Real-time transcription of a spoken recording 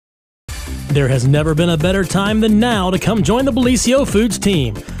There has never been a better time than now to come join the Bellisio Foods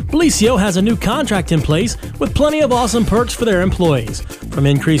team. Bellisio has a new contract in place with plenty of awesome perks for their employees. From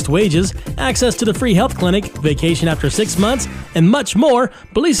increased wages, access to the free health clinic, vacation after 6 months, and much more,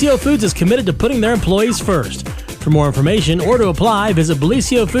 Bellisio Foods is committed to putting their employees first. For more information or to apply, visit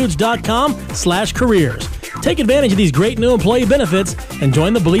BellisioFoods.com/careers. Take advantage of these great new employee benefits and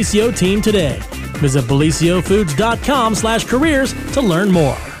join the Bellisio team today. Visit BellisioFoods.com/careers to learn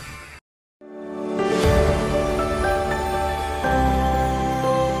more.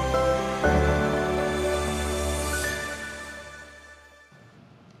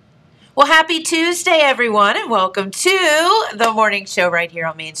 Well, happy Tuesday, everyone, and welcome to the morning show right here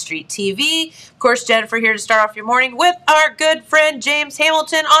on Main Street TV. Of course, Jennifer here to start off your morning with our good friend James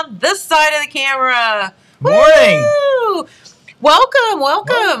Hamilton on this side of the camera. Morning. Woo!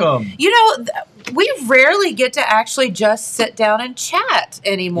 Welcome. You know, we rarely get to actually just sit down and chat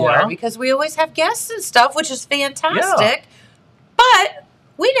anymore because we always have guests and stuff, which is fantastic. Yeah. But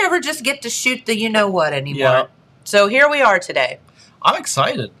we never just get to shoot the you-know-what anymore. Yeah. So here we are today. I'm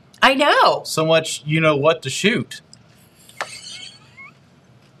excited. I know. So much you-know-what to shoot.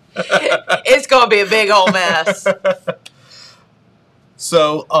 It's going to be a big old mess.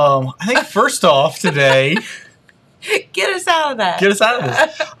 So, I think first off today... Get us out of that. Get us out of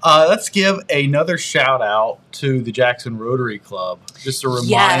this. Let's give another shout out to the Jackson Rotary Club. Just a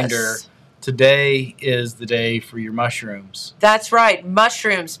reminder, today is the day for your mushrooms. That's right.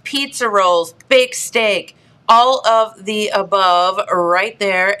 Mushrooms, pizza rolls, baked steak, all of the above right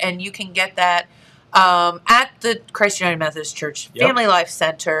there. And you can get that at the Christ United Methodist Church Family Life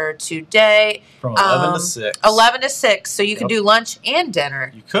Center today. From 11 to 6. 11 to 6. So you can do lunch and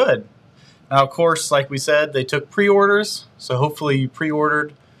dinner. You could. Now, of course, like we said, they took pre-orders. So hopefully you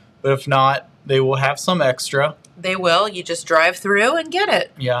pre-ordered. But if not, they will have some extra. They will. You just drive through and get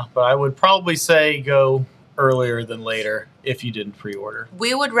it. Yeah, but I would probably say go earlier than later if you didn't pre-order.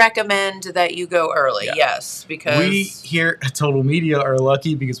 We would recommend that you go early, yes, because... We here at Total Media are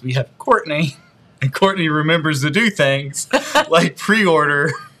lucky because we have Courtney, and Courtney remembers to do things like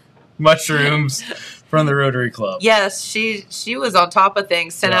pre-order mushrooms from the Rotary Club. Yes, she was on top of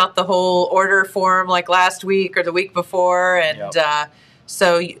things, sent out the whole order form like last week or the week before, and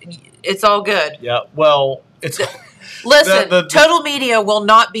so it's all good. Yeah, well, it's... Listen, Total Media will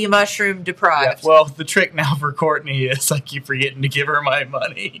not be mushroom deprived. Yeah, well, the trick now for Courtney is I keep forgetting to give her my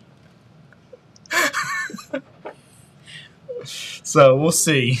money. So we'll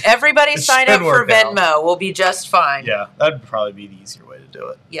see. Everybody sign up for Venmo. We'll be just fine. Yeah, that'd probably be the easier way to do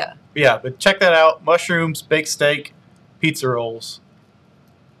it. Yeah. Yeah, but check that out. Mushrooms, baked steak, pizza rolls.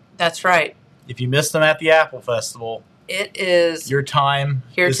 That's right. If you missed them at the Apple Festival, it is your time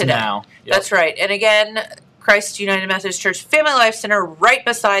here is today. Now. Yep. That's right. And again, Christ United Methodist Church Family Life Center right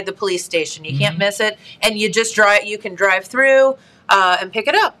beside the police station. You can't miss it. And you just drive. You can drive through and pick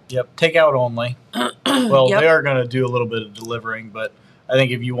it up. Yep. Takeout only. Well, they are going to do a little bit of delivering, but I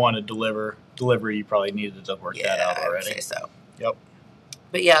think if you want to delivery, you probably needed to work that out already. I would say so. Yep.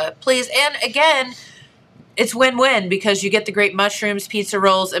 But yeah, please. And again, it's win-win because you get the great mushrooms, pizza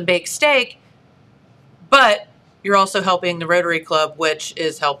rolls, and baked steak, but you're also helping the Rotary Club, which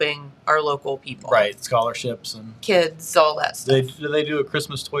is helping our local people. Right, scholarships and... kids, all that stuff. Do they do a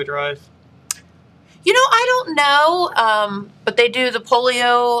Christmas toy drive? You know, I don't know, but they do the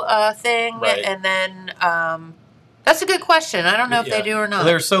polio thing, and then that's a good question. I don't know if they do or not. Well,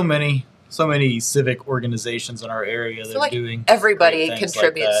 there's so many civic organizations in our area that are doing everybody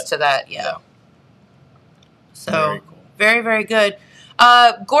contributes to that, So, very, very good.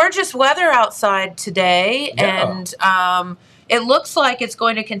 Gorgeous weather outside today, and it looks like it's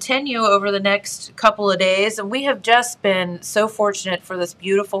going to continue over the next couple of days, and we have just been so fortunate for this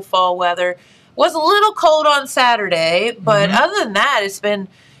beautiful fall weather. Was a little cold on Saturday, but other than that, it's been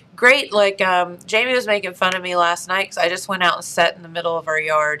great. Like, Jamie was making fun of me last night because I just went out and sat in the middle of our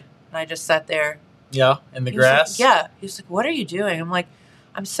yard, and I just sat there. Yeah, in the grass? He was like, what are you doing? I'm like,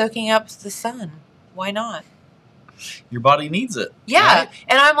 I'm soaking up the sun. Why not? Your body needs it. Yeah. Right?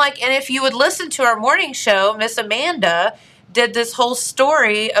 And I'm like, and if you would listen to our morning show, Miss Amanda did this whole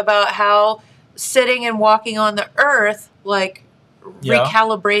story about how sitting and walking on the earth, like,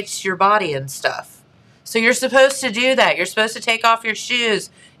 recalibrates your body and stuff. So you're supposed to do that. You're supposed to take off your shoes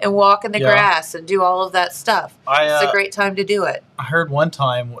and walk in the grass and do all of that stuff. It's a great time to do it. I heard one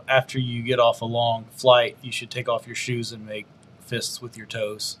time after you get off a long flight, you should take off your shoes and make fists with your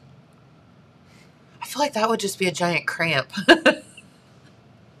toes. I feel like that would just be a giant cramp.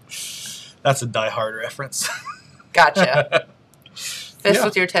 That's a Die Hard reference. Gotcha. Fist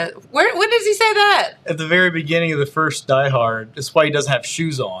with your toes. When does he say that? At the very beginning of the first Die Hard. That's why he doesn't have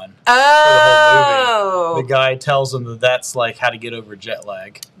shoes on. Oh. The guy tells him that that's like how to get over jet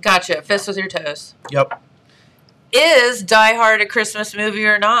lag. Gotcha. Fist with your toes. Yep. Is Die Hard a Christmas movie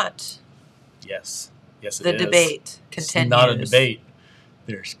or not? Yes. Yes, it the is. debate It's continues. not a debate.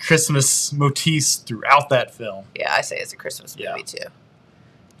 There's Christmas motifs throughout that film. Yeah, I say it's a Christmas movie Yeah. too.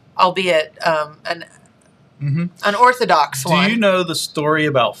 Albeit an Mm-hmm. unorthodox one. Do you know the story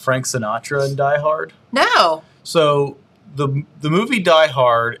about Frank Sinatra and Die Hard? No. So the movie Die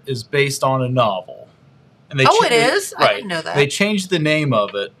Hard is based on a novel. And they Oh, it is? I Right. didn't know that. They changed the name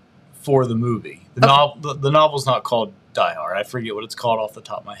of it for the movie. The novel's not called Die Hard. I forget what it's called off the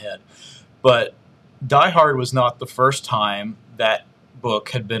top of my head. But Die Hard was not the first time that book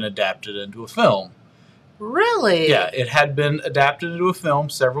had been adapted into a film. Really? Yeah, it had been adapted into a film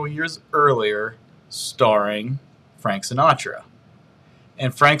several years earlier, starring Frank Sinatra.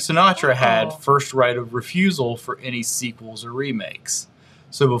 And Frank Sinatra had first right of refusal for any sequels or remakes.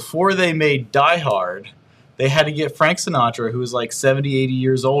 So before they made Die Hard, they had to get Frank Sinatra, who was like 70, 80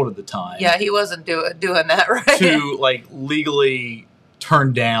 years old at the time. Yeah, he wasn't doing that right. To like legally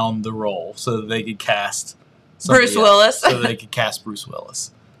turn down the role so that they could cast somebody Bruce else, Willis. so that they could cast Bruce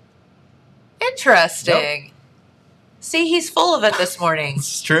Willis. Interesting. Yep. See, he's full of it this morning.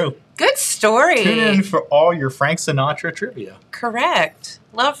 This is true. Good story. Tune in for all your Frank Sinatra trivia. Correct.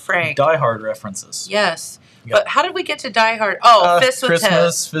 Love Frank. Die Hard references. Yes. Yep. But how did we get to Die Hard? Oh, Fist with Christmas,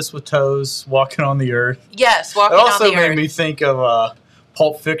 Toes. Fist with Toes, Walking on the Earth. Yes, It Walking on also the made Earth. me think of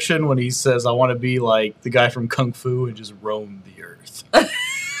Pulp Fiction when he says, I want to be like the guy from Kung Fu and just roam the earth.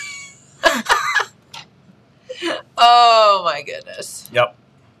 Oh, my goodness. Yep.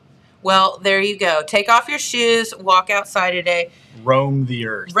 Well, there you go. Take off your shoes. Walk outside today. Roam the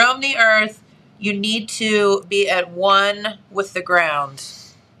earth. Roam the earth. You need to be at one with the ground.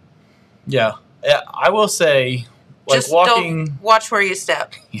 Yeah. Yeah, I will say, like Just walking... don't watch where you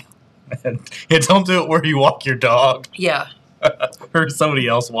step. Yeah, don't do it where you walk your dog. Yeah, Or somebody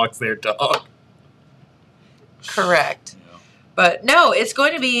else walks their dog. correct. Yeah. But no, it's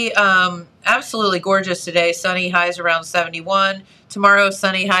going to be absolutely gorgeous today. Sunny highs around 71. Tomorrow,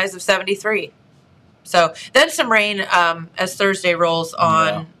 sunny highs of 73. So then some rain as Thursday rolls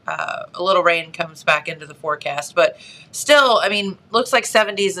on. A little rain comes back into the forecast. But still, I mean, looks like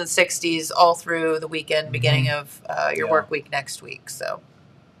 70s and 60s all through the weekend, beginning of your work week next week. So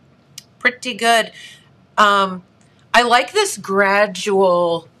pretty good. I like this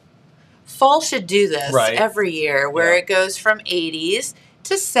gradual... Fall should do this every year, where it goes from 80s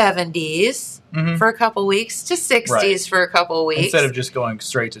to 70s for a couple weeks to 60s for a couple weeks. Instead of just going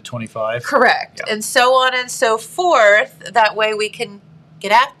straight to 25. Correct. Yeah. And so on and so forth. That way we can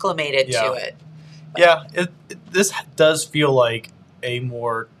get acclimated to it. Yeah, this does feel like a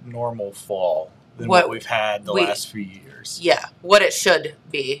more normal fall than what we've had the last few years. Yeah, what it should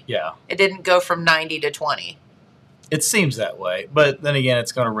be. Yeah. It didn't go from 90 to 20. It seems that way. But then again,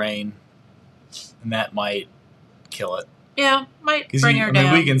 it's going to rain. And that might kill it. Yeah, might bring her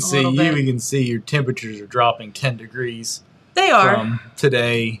down. We can see a bit. we can see your temperatures are dropping 10 degrees. They are from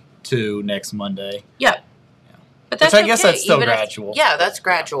today to next Monday. Yeah, but that's Which I guess okay, that's still even if- gradual. that's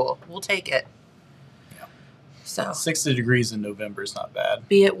gradual. We'll take it. Yeah. So 60 degrees in November is not bad.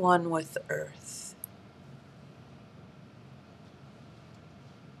 be at one with the earth.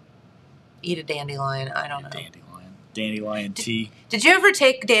 Eat a dandelion. I don't know. Dandelion tea. Did you ever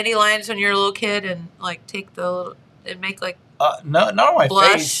take dandelions when you were a little kid and like take the little and make like? No, not on my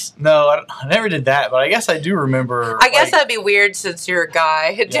Blush? face. No, I never did that. But I guess I do remember. I guess that'd be weird since you're a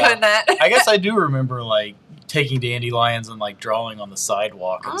guy doing that. I guess I do remember like taking dandelions and like drawing on the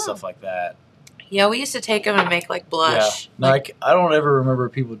sidewalk and stuff like that. Yeah, we used to take them and make like blush. Yeah. No, I don't ever remember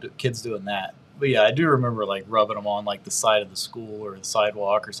kids doing that. But yeah, I do remember like rubbing them on like the side of the school or the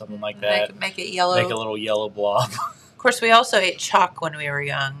sidewalk or something like that. Make it yellow. Make a little yellow blob. Of course, we also ate chalk when we were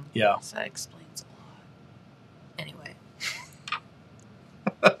young. Yeah. So that explains a lot. Anyway.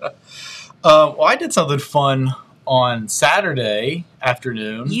 Well, I did something fun on Saturday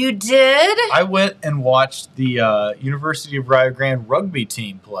afternoon. You did? I went and watched the University of Rio Grande rugby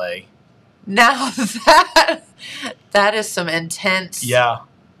team play. Now that is some intense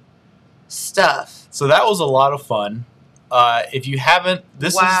stuff. So that was a lot of fun. If you haven't,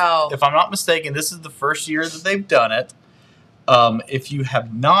 if I'm not mistaken, this is the first year that they've done it. If you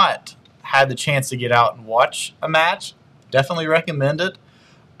have not had the chance to get out and watch a match, definitely recommend it.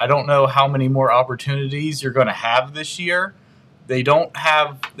 I don't know how many more opportunities you're going to have this year. They don't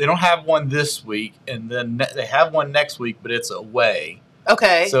have one this week, and then they have one next week, but it's away.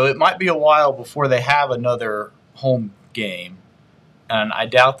 Okay. So it might be a while before they have another home game. and I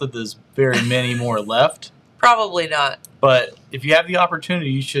doubt that there's very many more left. Probably not. But if you have the opportunity,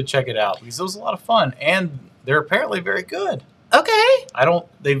 you should check it out because it was a lot of fun, and they're apparently very good. Okay.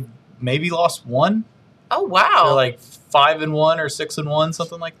 They've maybe lost one. Oh, wow. They're like 5-1 or 6-1,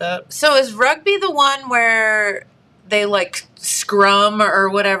 something like that. So is rugby the one where they like scrum or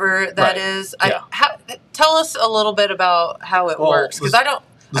whatever that is? Yeah. Tell us a little bit about how it works, because I've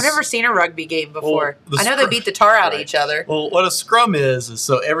never seen a rugby game before. I know they beat the tar out of each other. Well, what a scrum is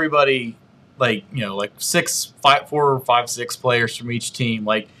so everybody, like 4 or 5, 6 players from each team,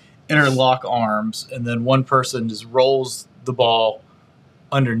 like interlock arms, and then one person just rolls the ball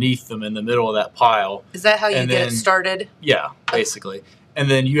underneath them in the middle of that pile. Is that how you get it started? Yeah, basically. And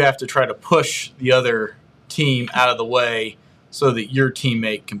then you have to try to push the other team out of the way so that your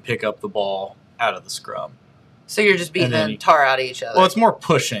teammate can pick up the ball out of the scrum. So you're just beating the tar out of each other. Well, it's more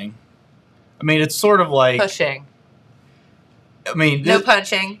pushing. I mean, it's sort of like pushing. I mean, no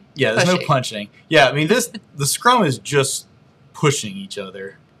punching. Yeah, there's no punching. Yeah, I mean, the scrum is just pushing each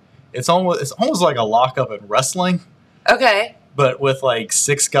other. It's almost like a lockup in wrestling. Okay. But with like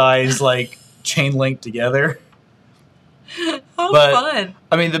 6 guys like chain linked together. Fun.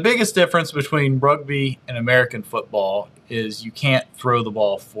 I mean, the biggest difference between rugby and American football is you can't throw the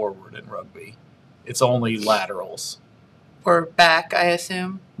ball forward in rugby. It's only laterals. Or back, I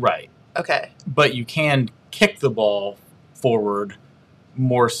assume? Right. Okay. But you can kick the ball forward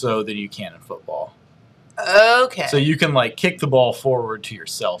more so than you can in football. Okay. So you can like kick the ball forward to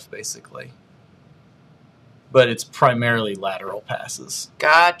yourself, basically. But it's primarily lateral passes.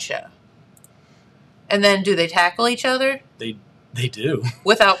 Gotcha. And then do they tackle each other? They do.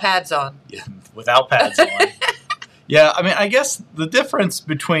 Without pads on. Yeah, without pads on. Yeah, I mean, I guess the difference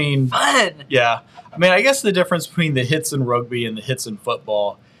between... Fun! Yeah. I mean, I guess the difference between the hits in rugby and the hits in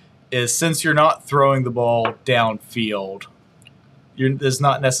football is since you're not throwing the ball downfield, there's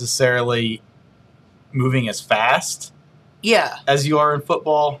not necessarily moving as fast as you are in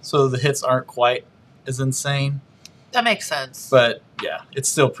football, so the hits aren't quite as insane. That makes sense. But, yeah, it's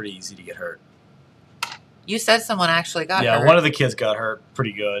still pretty easy to get hurt. You said someone actually got hurt. Yeah, one of the kids got hurt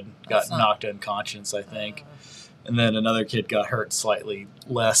pretty good. Got knocked unconscious, I think. And then another kid got hurt slightly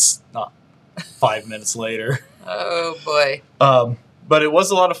less, not 5 minutes later. Oh, boy. But it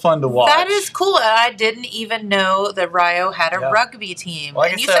was a lot of fun to watch. That is cool. I didn't even know that Rio had a rugby team.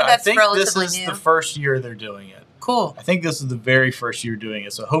 Like and I you said, that's I think relatively this is new. the first year they're doing it. Cool. I think this is the very first year doing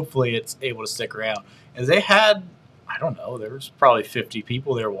it, so hopefully it's able to stick around. And they had, I don't know, there was probably 50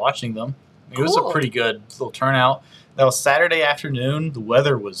 people there watching them. It was a pretty good little turnout. That was Saturday afternoon. The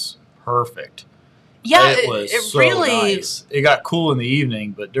weather was perfect. Yeah, it was so really nice. It got cool in the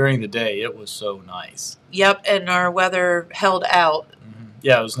evening, but during the day, it was so nice. Yep, and our weather held out. Mm-hmm.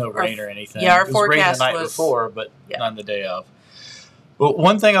 Yeah, it was no rain or anything. Yeah, our it was forecast rain the night was before, but not the day of. But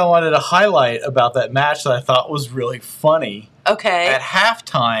one thing I wanted to highlight about that match that I thought was really funny. Okay. At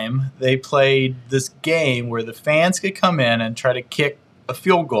halftime, they played this game where the fans could come in and try to kick a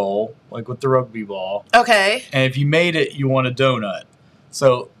field goal, like with the rugby ball. Okay. And if you made it, you won a donut.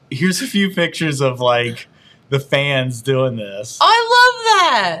 So here's a few pictures of like the fans doing this. I love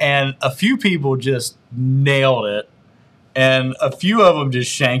that. And a few people just nailed it. And a few of them just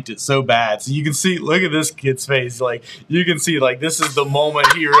shanked it so bad. So you can see, look at this kid's face. Like, you can see, like, this is the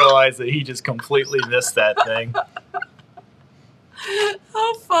moment he realized that he just completely missed that thing.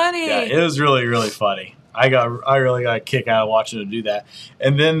 How funny. Yeah, it was really, really funny. I really got a kick out of watching him do that.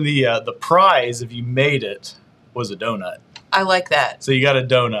 And then the prize, if you made it, was a donut. I like that. So you got a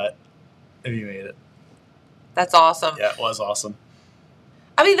donut if you made it. That's awesome. Yeah, it was awesome.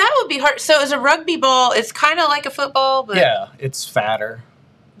 I mean, that would be hard. So is a rugby ball, it's kind of like a football, but... Yeah, it's fatter.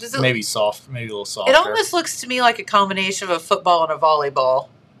 Does it, maybe soft, maybe a little softer. It almost looks to me like a combination of a football and a volleyball.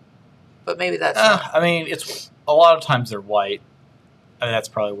 But maybe that's not. I mean, it's a lot of times they're white. I mean, that's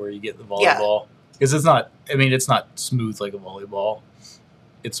probably where you get the volleyball. Because it's not, I mean, it's not smooth like a volleyball.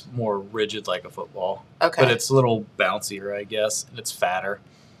 It's more rigid like a football. Okay. But it's a little bouncier, I guess, and it's fatter.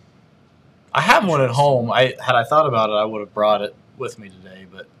 I have one at home. Had I thought about it, I would have brought it with me today,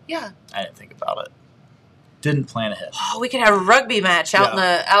 but I didn't think about it. Didn't plan ahead. Oh, we could have a rugby match out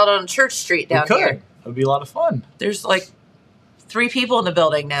on Church Street down here. It would be a lot of fun. There's like 3 people in the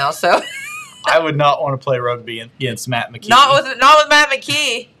building now, so I would not want to play rugby against Matt McKee. Not with Matt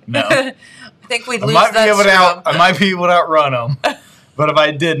McKee. No. I think we'd lose that. I might be able to outrun him, but if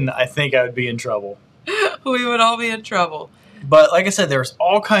I didn't, I think I would be in trouble. We would all be in trouble. But like I said, there's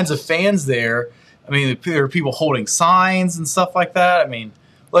all kinds of fans there. I mean, there are people holding signs and stuff like that. I mean,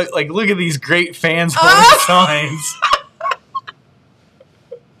 look at these great fans holding signs.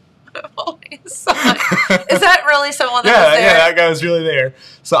 Holding sign. Is that really someone that was there? Yeah, that guy was really there.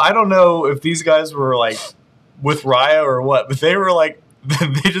 So I don't know if these guys were like with Ryo or what, but they were like,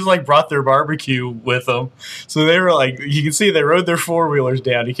 they just like brought their barbecue with them. So they were like, you can see they rode their 4-wheelers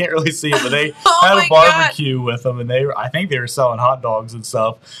down. You can't really see it, but they had a barbecue with them, and I think they were selling hot dogs and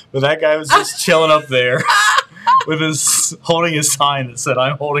stuff. But that guy was just chilling up there with holding his sign that said,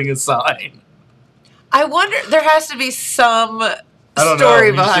 "I'm holding a sign." I wonder, there has to be some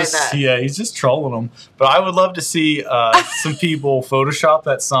story behind that. Yeah, he's just trolling them. But I would love to see some people Photoshop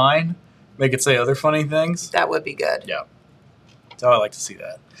that sign, make it say other funny things. That would be good. Yeah. So I like to see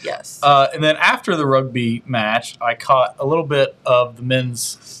that. Yes. And then after the rugby match, I caught a little bit of the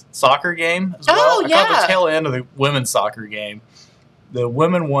men's soccer game as well. Oh, yeah. I caught the tail end of the women's soccer game. The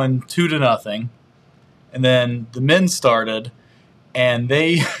women won 2-0, and then the men started, and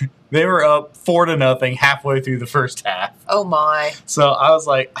they were up 4-0 halfway through the first half. Oh my! So I was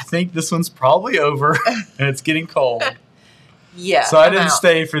like, I think this one's probably over, and it's getting cold. Yeah. So I didn't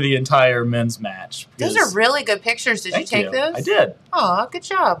stay for the entire men's match. Those are really good pictures. Did you take those? I did. Oh, good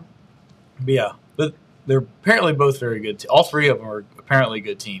job. But yeah, they're apparently both very good. All three of them are apparently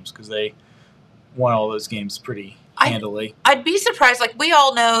good teams because they won all those games pretty handily. I'd be surprised. Like, we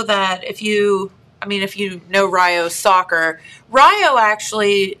all know that if you know Ryo soccer, Ryo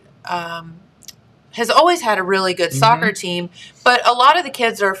actually has always had a really good soccer team, but a lot of the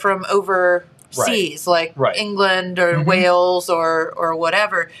kids are from overseas, like England or Wales or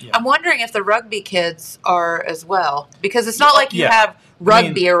whatever. Yeah. I'm wondering if the rugby kids are as well, because it's not like you have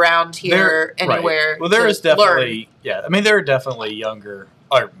rugby around here anywhere. Well, there is definitely, there are definitely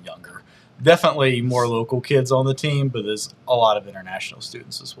definitely more local kids on the team, but there's a lot of international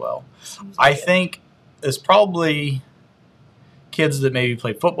students as well. I think there's probably kids that maybe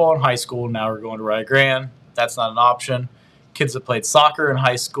played football in high school now are going to Rio Grande. That's not an option. Kids that played soccer in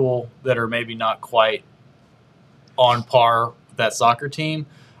high school that are maybe not quite on par with that soccer team.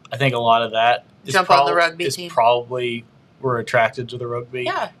 I think a lot of that is on the rugby team. Probably were attracted to the rugby.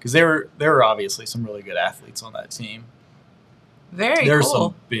 Yeah. Because there were obviously some really good athletes on that team. Very There are cool.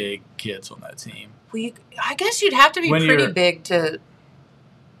 some big kids on that team. Well, I guess you'd have to be pretty big to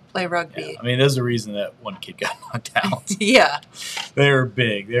play rugby. Yeah. There's a reason that one kid got knocked out. Yeah. They're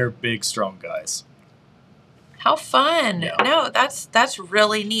big. They're big, strong guys. How fun. Yeah. No, that's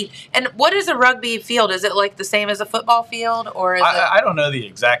really neat. And what is a rugby field? Is it like the same as a football field, or is I don't know the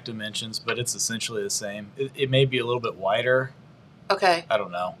exact dimensions, but it's essentially the same. It may be a little bit wider. Okay. I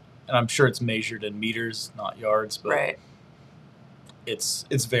don't know. And I'm sure it's measured in meters, not yards, but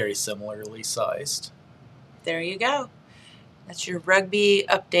it's very similarly sized. There you go. That's your rugby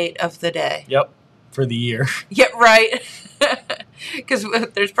update of the day. Yep. For the year. Yeah, right. Because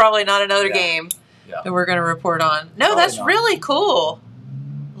there's probably not another game that we're going to report on. No, that's really cool.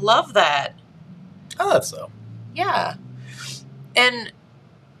 Love that. I thought so. Yeah. And,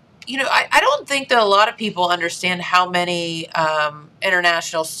 I don't think that a lot of people understand how many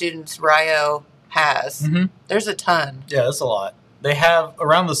international students Ryo has. Mm-hmm. There's a ton. Yeah, that's a lot. They have,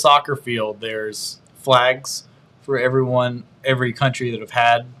 around the soccer field, there's flags for every country that have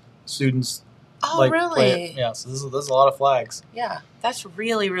had students. Oh, really? Yeah, so there's a lot of flags. Yeah, that's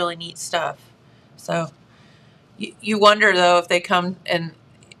really, really neat stuff. So you wonder, though, if they come, and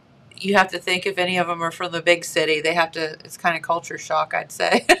you have to think if any of them are from the big city, they have to, it's kind of culture shock, I'd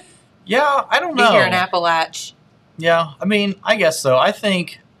say. Yeah, I don't know. Here in Appalachia. Yeah, I guess so. I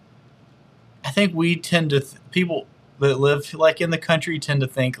think we tend to, people that live like in the country tend to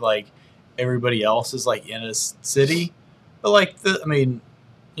think like everybody else is like in a city. But like,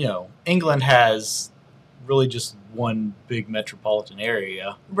 England has really just one big metropolitan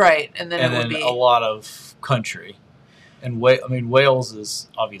area. Right, and then it would be a lot of country. And Wales is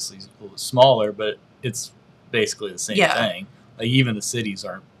obviously a little bit smaller, but it's basically the same thing. Like, even the cities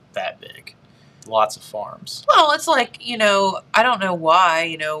aren't that big. Lots of farms. Well, it's like, I don't know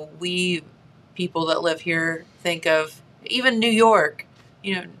why, we people that live here think of even New York.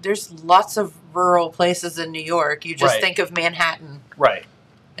 There's lots of rural places in New York. You just think of Manhattan. Right.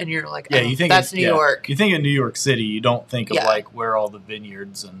 And you're like, you think that's New York. You think of New York City, you don't think of like where all the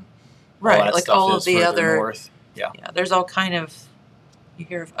vineyards and all that like stuff all is of the other north. Yeah. There's all kind of, you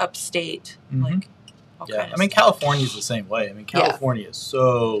hear of upstate, like all kind of California's the same way. California is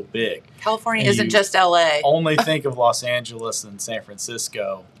so big. California isn't just LA. Only think of Los Angeles and San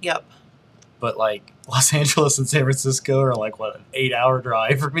Francisco. Yep. But like Los Angeles and San Francisco are like an 8-hour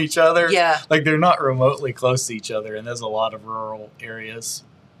drive from each other. Yeah. Like they're not remotely close to each other, and there's a lot of rural areas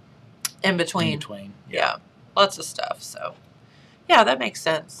in between. Yeah. Lots of stuff. So yeah, that makes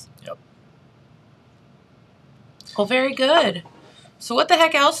sense. Yep. Well, very good. So what the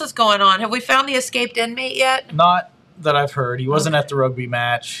heck else is going on? Have we found the escaped inmate yet? Not that I've heard. He wasn't at the rugby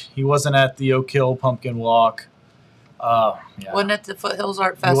match. He wasn't at the Oak Hill Pumpkin Walk. Yeah. Wasn't at the Foothills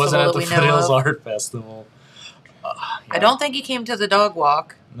Art Festival. He wasn't at the Foothills Art Festival. Yeah. I don't think he came to the dog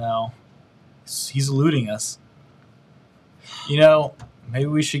walk. No. He's eluding us. You know, maybe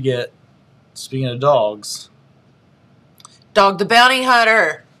we should get, speaking of dogs, Dog the Bounty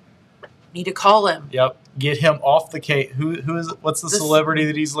Hunter. Need to call him. Yep. Get him off the case. Who is it? What's the celebrity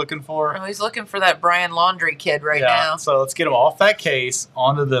that he's looking for? Oh, he's looking for that Brian Laundrie kid right now. So let's get him off that case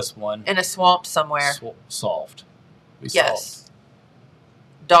onto this one. In a swamp somewhere. Solved. Yes.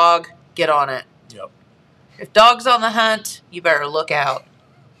 Dog, get on it. Yep. If Dog's on the hunt, you better look out.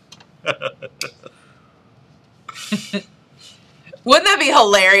 Wouldn't that be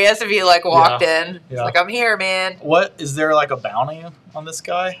hilarious if you walked in? It's like, I'm here, man. What is there a bounty on this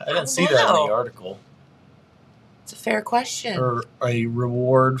guy? I didn't see that in the article. It's a fair question. Or a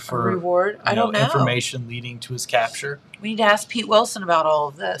reward for I don't know. Information leading to his capture. We need to ask Pete Wilson about all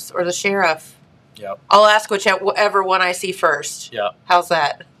of this, or the sheriff. Yep. I'll ask whichever one I see first. Yep. How's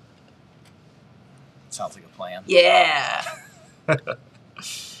that? Sounds like a plan. Yeah.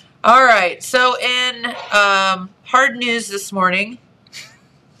 All right. So in hard news this morning.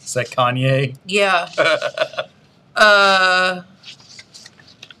 Is that Kanye? Yeah.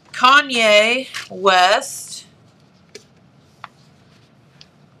 Kanye West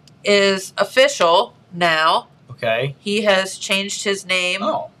is official now. Okay. He has changed his name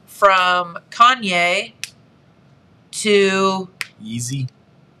from Kanye to Yeezy.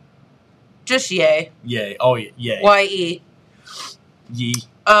 Just Ye. Ye. Oh, Ye. Y-E. Ye.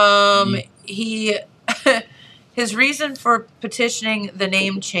 He his reason for petitioning the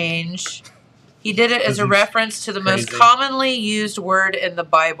name change, he did it as a reference to the most commonly used word in the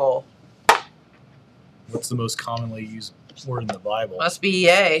Bible. What's the most commonly used word in the Bible? Must be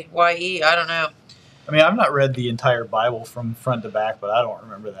Ye. Y-E. I don't know. I mean, I've not read the entire Bible from front to back, but I don't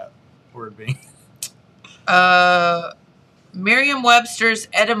remember that word being. Merriam-Webster's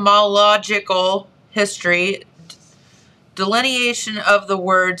etymological history delineation of the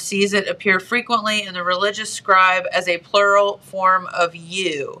word sees it appear frequently in the religious scribe as a plural form of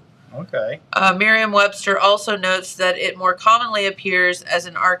you. Okay. Merriam-Webster also notes that it more commonly appears as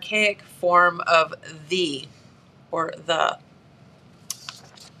an archaic form of thee or the.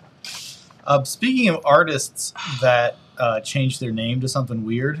 Speaking of artists that changed their name to something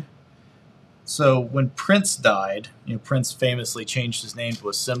weird, so when Prince died, Prince famously changed his name to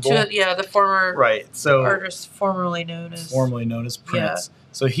a symbol. The former artist formerly known as Prince. Yeah.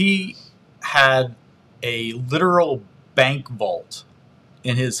 So he had a literal bank vault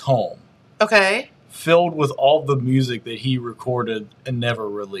in his home. Okay. Filled with all the music that he recorded and never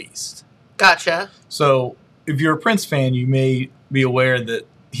released. Gotcha. So if you're a Prince fan, you may be aware that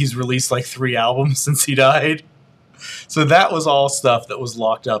he's released 3 albums since he died. So that was all stuff that was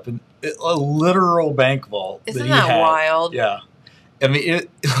locked up in a literal bank vault. Isn't that wild? Yeah. I mean,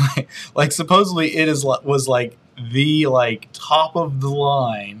 it supposedly it was the top of the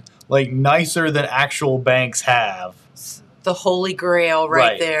line, nicer than actual banks have. The Holy Grail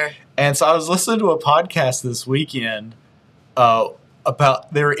right there. And so I was listening to a podcast this weekend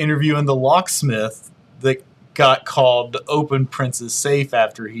about they were interviewing the locksmith that got called to open Prince's safe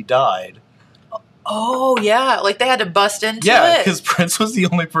after he died. Oh, yeah. They had to bust into it? Yeah, because Prince was the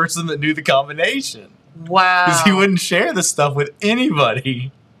only person that knew the combination. Wow. Because he wouldn't share this stuff with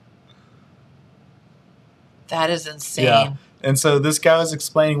anybody. That is insane. Yeah. And so this guy was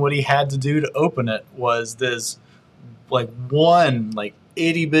explaining what he had to do to open it was this, one,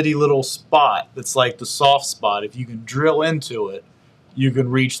 itty-bitty little spot that's the soft spot. If you can drill into it, you can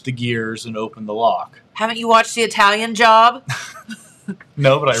reach the gears and open the lock. Haven't you watched The Italian Job?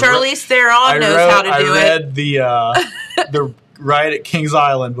 No, but Charlize Theron knows how to do it. I read the Riot at Kings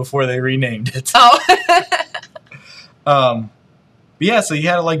Island before they renamed it. Oh. But yeah, so you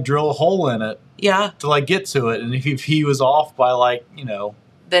had to drill a hole in it. Yeah. To get to it, and if he was off by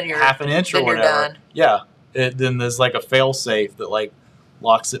then you're half an inch or whatever, you're done. Yeah, then there's a fail safe that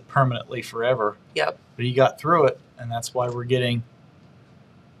locks it permanently forever. Yep. But he got through it, and that's why we're getting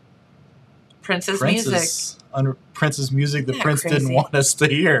Prince's music. Prince's music that Prince didn't want us to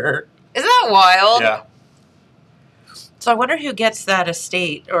hear. Isn't that wild? Yeah. So I wonder who gets that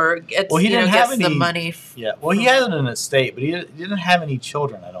estate or gets, he didn't have the money. Yeah. Well, he had an estate, but he didn't have any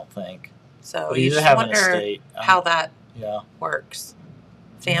children, I don't think. So but you just have wonder an estate. how that works.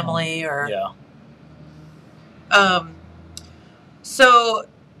 Family or... Yeah. So,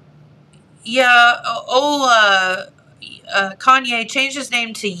 yeah, Kanye changed his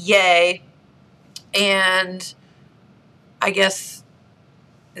name to Ye, and I guess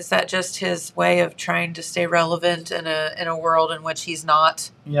Is that just his way of trying to stay relevant in a world in which he's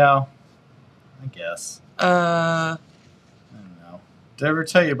not? Yeah, I guess. I don't know. Did I ever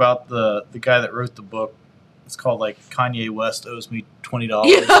tell you about the guy that wrote the book? It's called like Kanye West Owes Me $20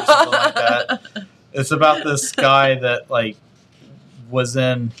 or something like that. It's about this guy that like was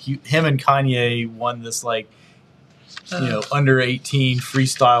him and Kanye won this like under 18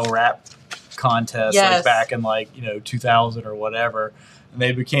 freestyle rap contest like back in like 2000 or whatever. And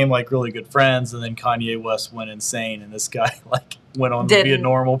they became like really good friends, and then Kanye West went insane, and this guy like went on to be a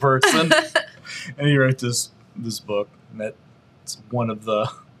normal person. And he wrote this book, and that's one of the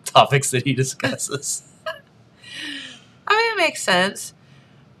topics that he discusses. I mean, it makes sense.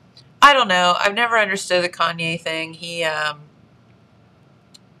 I don't know. I've never understood the Kanye thing. He,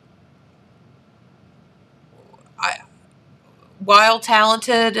 while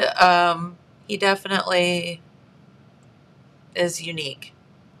talented, he definitely is unique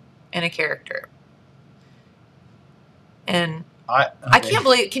in a character. And I can't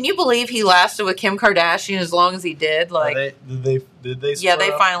believe. Can you believe he lasted with Kim Kardashian as long as he did? Like, did they? Yeah,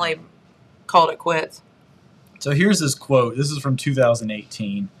 they finally called it quits. So here's this quote. This is from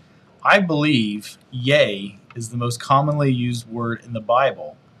 2018. I believe "yay" is the most commonly used word in the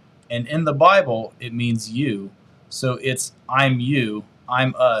Bible, and in the Bible it means you. So it's I'm you,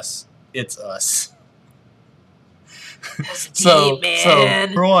 I'm us, it's us. That's deep, man.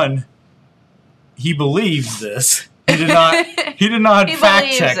 So for one, he believes this. He did not. He did not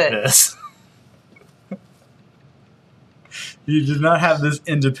fact check this. He did not have this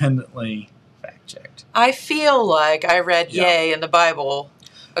independently fact checked. I feel like I read "yay" in the Bible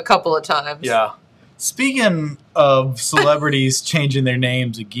a couple of times. Yeah. Speaking of celebrities changing their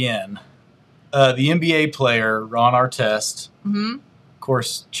names again, the NBA player Ron Artest, of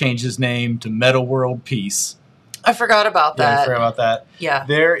course, changed his name to Meta World Peace. I forgot about that. Yeah, I forgot about that. Yeah.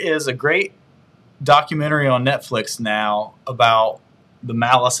 There is a great documentary on Netflix now about the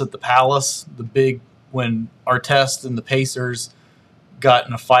Malice at the Palace, when Artest and the Pacers got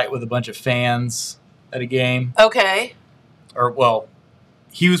in a fight with a bunch of fans at a game. Okay.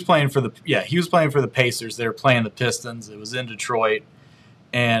 He was playing for the Pacers. They were playing the Pistons. It was in Detroit,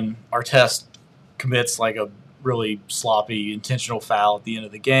 and Artest commits like a really sloppy intentional foul at the end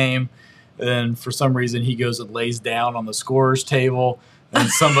of the game. And then for some reason he goes and lays down on the scorer's table, and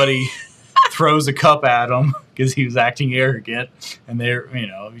somebody throws a cup at him because he was acting arrogant. And they're,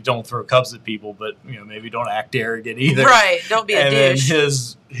 you don't throw cups at people, but maybe don't act arrogant either. Right. Don't be a douche. And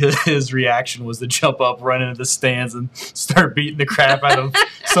then his reaction was to jump up, run into the stands, and start beating the crap out of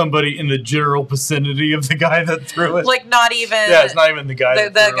somebody in the general vicinity of the guy that threw it. Like not even. Yeah, it's not even the guy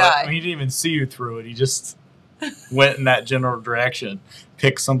that threw guy. it. I mean, he didn't even see who threw it. He just went in that general direction,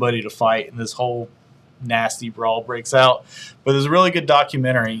 picked somebody to fight, and this whole nasty brawl breaks out. But there's a really good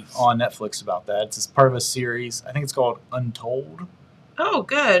documentary on Netflix about that. It's part of a series. I think it's called Untold. Oh,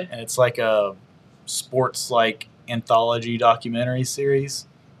 good. And it's like a sports anthology documentary series.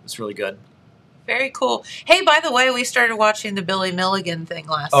 It's really good. Very cool. Hey, by the way, we started watching the Billy Milligan thing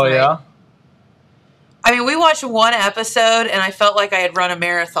last night. Oh, yeah? I mean, we watched one episode, and I felt like I had run a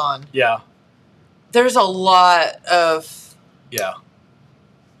marathon. Yeah. There's a lot of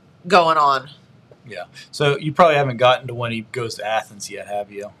going on. Yeah. So you probably haven't gotten to when he goes to Athens yet, have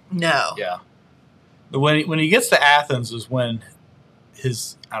you? No. Yeah. When he gets to Athens is when he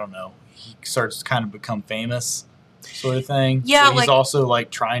starts to kind of become famous, sort of thing. Yeah. So he's also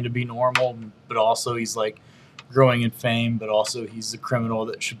trying to be normal, but also he's growing in fame, but also he's a criminal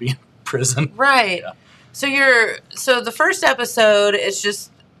that should be in prison. Right. Yeah. So the first episode is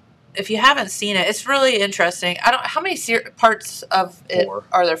just, if you haven't seen it, it's really interesting. How many parts of it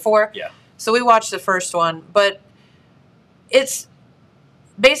are there? 4? Yeah. So we watched the first one, but it's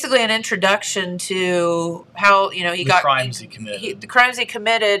basically an introduction to how, the crimes he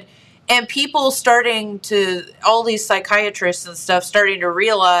committed, and people all these psychiatrists and stuff starting to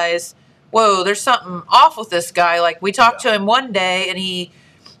realize, whoa, there's something off with this guy. Like, we talked to him one day and he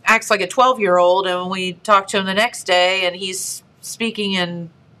acts like a 12-year-old, and we talked to him the next day and he's speaking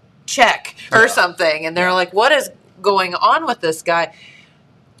in Czech or something, and they're like, what is going on with this guy?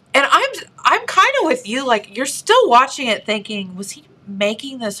 And I'm kind of with you, you're still watching it thinking, was he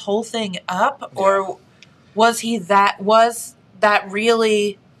making this whole thing up, or was that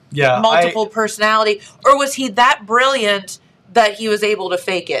really multiple personality, or was he that brilliant that he was able to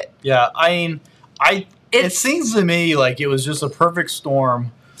fake it? Yeah, I mean, it seems to me like it was just a perfect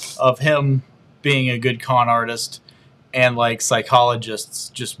storm of him being a good con artist and psychologists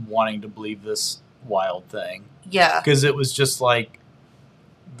just wanting to believe this wild thing. Yeah. Because it was just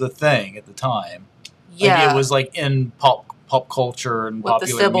the thing at the time. Yeah. It was in pop pop culture and with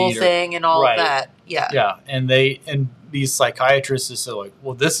popular the Sybil media. thing and all of that. Yeah. Yeah. And these psychiatrists just say like,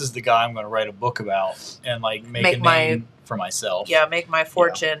 well, this is the guy I'm going to write a book about and like make a name for myself. Yeah, make my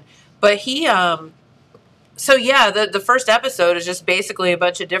fortune. Yeah. But he, so yeah, the first episode is just basically a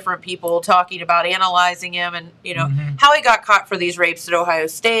bunch of different people talking about analyzing him and, you know, how he got caught for these rapes at Ohio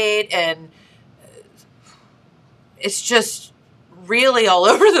State. And it's just really all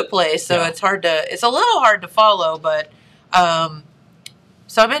over the place. So it's a little hard to follow, but,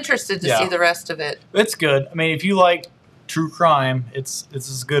 so I'm interested to see the rest of it. It's good. I mean, if you like true crime, it's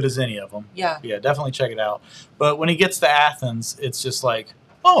as good as any of them. Yeah. Yeah, definitely check it out. But when he gets to Athens, it's just like,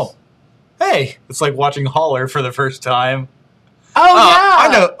 oh, hey, it's like watching Holler for the first time. Oh, yeah. I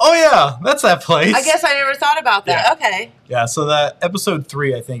know. Oh, yeah, that's that place. I guess I never thought about that. Yeah. Okay. Yeah, so that episode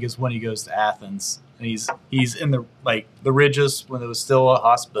 3, I think, is when he goes to Athens. And he's in the Ridges when it was still a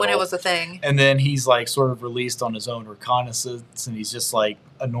hospital. When it was a thing. And then he's like sort of released on his own reconnaissance, and he's just like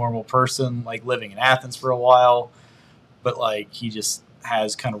a normal person, like living in Athens for a while. But like he just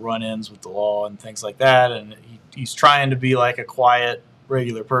has kind of run-ins with the law and things like that. And he's trying to be like a quiet,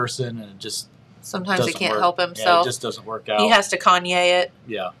 regular person, and it just sometimes he can't work. help himself. Yeah, it just doesn't work out. He has to Kanye it.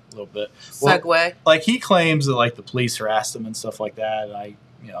 Yeah, a little bit. Segue. Well, like he claims that like the police harassed him and stuff like that. And I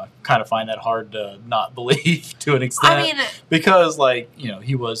kind of find that hard to not believe to an extent. I mean, because like,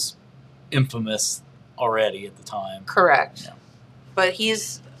 he was infamous already at the time. Correct. Yeah. But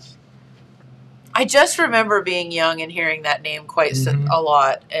I just remember being young and hearing that name quite a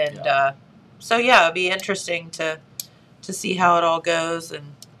lot. And so, yeah, it'd be interesting to see how it all goes.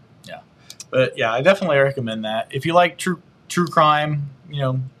 And But yeah, I definitely recommend that. If you like true crime,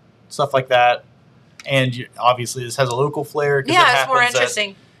 stuff like that, and obviously this has a local flair. Yeah, it's more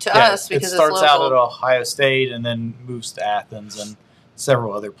interesting to us because it starts it's local. out at Ohio State and then moves to Athens and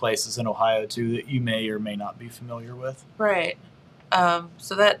several other places in Ohio too that you may or may not be familiar with. Right.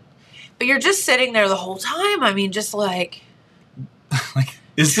 But you're just sitting there the whole time. I mean, just like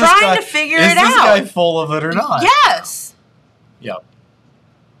trying to figure it out. Is this guy full of it or not? Yes. Yep.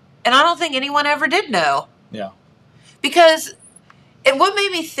 And I don't think anyone ever did know. Yeah. Because, and what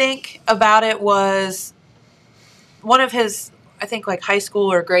made me think about it was one of his, I think like high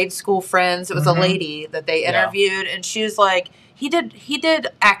school or grade school friends. It was a lady that they interviewed, and she was like, he did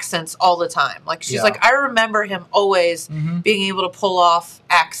accents all the time. Like she's like, I remember him always being able to pull off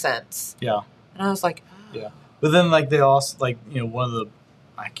accents. Yeah. And I was like, oh. Yeah. But then like they also one of the,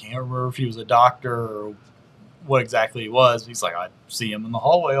 I can't remember if he was a doctor or what exactly he was. He's like, I see him in the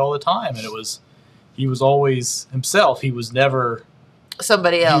hallway all the time, and he was always himself. He was never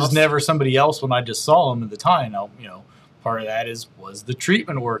somebody else. He was never somebody else when I just saw him at the time. Now, part of that was the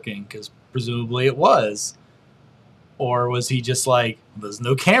treatment working? Because presumably it was. Or was he just like, there's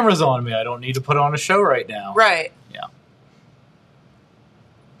no cameras on me, I don't need to put on a show right now? Right. Yeah.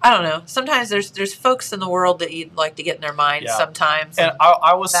 I don't know. Sometimes there's folks in the world that you'd like to get in their minds sometimes. And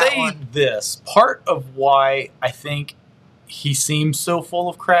I will say this. Part of why I think he seems so full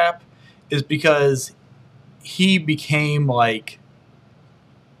of crap is because he became like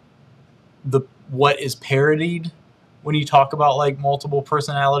what is parodied when you talk about like multiple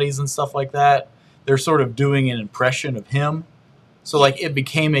personalities and stuff like that. They're sort of doing an impression of him. So like it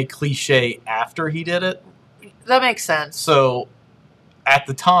became a cliche after he did it. That makes sense. So at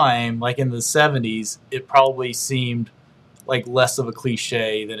the time, like in the 70s, it probably seemed like less of a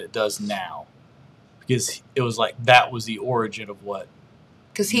cliche than it does now. Because it was like that was the origin of what.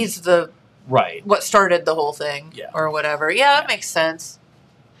 Because he's what started the whole thing or whatever. Yeah, that makes sense.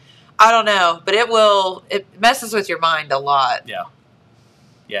 I don't know, but it messes with your mind a lot. Yeah.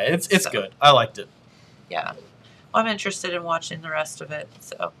 Yeah, it's good. I liked it. Yeah. Well, I'm interested in watching the rest of it.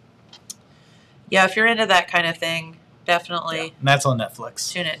 So, yeah, if you're into that kind of thing, definitely. Yeah. And that's on Netflix.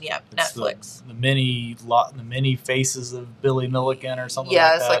 Tune in. Yeah, it's Netflix. The many faces of Billy Milligan or something like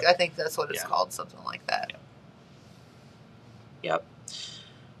that. Yeah, it's like I think that's what it's called, something like that. Yeah.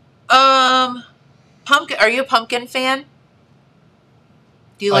 Yep. Pumpkin. Are you a pumpkin fan?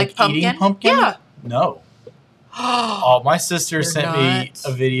 Do you like pumpkin? Eating pumpkin? Yeah. No. Oh, my sister sent me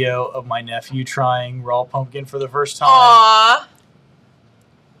a video of my nephew trying raw pumpkin for the first time. Aww.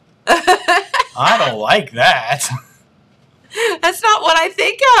 I don't like that. That's not what I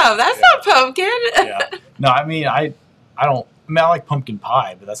think of. That's not pumpkin. Yeah. No, I mean, I like pumpkin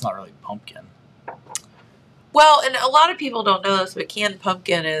pie, but that's not really pumpkin. Well, and a lot of people don't know this, but canned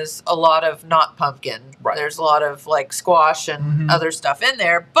pumpkin is a lot of not pumpkin. Right. There's a lot of like squash and other stuff in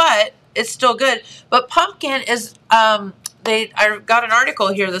there, but it's still good. But pumpkin is, I got an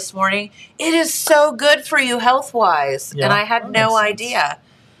article here this morning. It is so good for you health-wise, and I had no idea.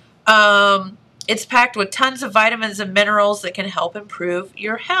 It's packed with tons of vitamins and minerals that can help improve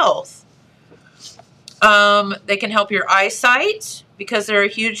your health. They can help your eyesight because they're a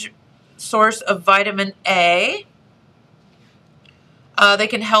huge source of vitamin A. They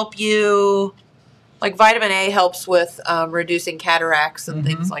can help you, like vitamin A helps with reducing cataracts and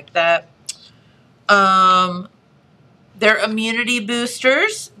things like that. They're immunity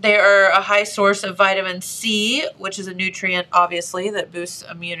boosters. They are a high source of vitamin C, which is a nutrient, obviously, that boosts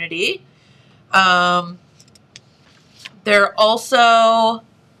immunity. They're also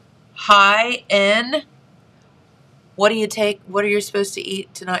high in, what do you take? What are you supposed to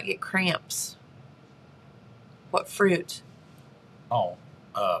eat to not get cramps? What fruit? Oh,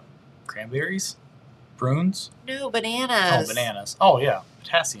 cranberries? Prunes? No, bananas. Oh, bananas. Oh, yeah.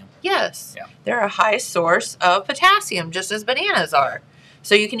 Potassium. Yes. Yeah. They're a high source of potassium, just as bananas are.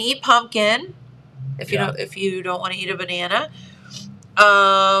 So you can eat pumpkin if you don't want to eat a banana.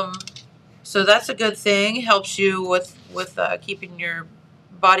 So that's a good thing. Helps you with keeping your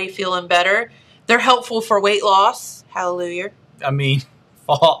body feeling better. They're helpful for weight loss. Hallelujah. I mean,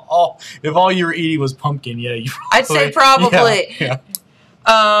 if all you were eating was pumpkin, yeah, I'd say probably. Yeah.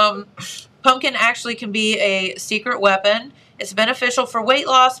 Pumpkin actually can be a secret weapon. It's beneficial for weight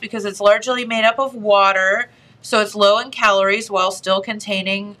loss because it's largely made up of water, so it's low in calories while still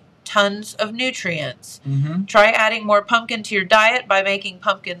containing tons of nutrients. Try adding more pumpkin to your diet by making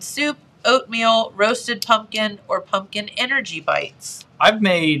pumpkin soup, oatmeal, roasted pumpkin, or pumpkin energy bites. I've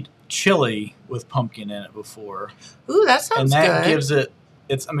made chili with pumpkin in it before. Ooh, that sounds good. And that gives it,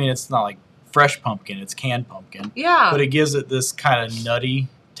 it's not like fresh pumpkin, it's canned pumpkin. Yeah. But it gives it this kind of nutty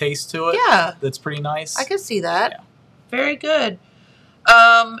taste to it. Yeah. That's pretty nice. I can see that. Yeah. Very good.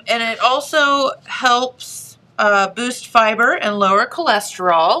 And it also helps boost fiber and lower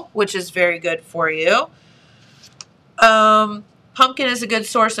cholesterol, which is very good for you. Pumpkin is a good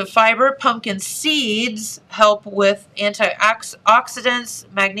source of fiber. Pumpkin seeds help with antioxidants,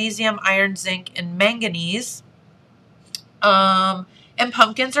 magnesium, iron, zinc, and manganese. And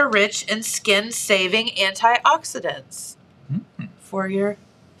pumpkins are rich in skin-saving antioxidants for your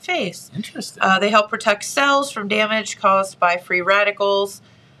face. Interesting. They help protect cells from damage caused by free radicals.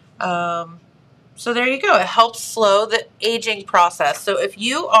 So there you go. It helps slow the aging process. So if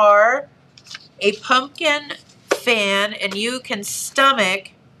you are a pumpkin fan and you can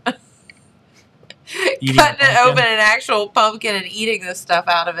stomach cutting it open an actual pumpkin and eating this stuff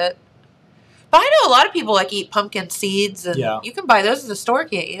out of it. But I know a lot of people like eat pumpkin seeds, and you can buy those at the store,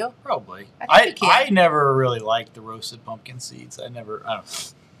 can't you? Probably. I never really liked the roasted pumpkin seeds. I don't know.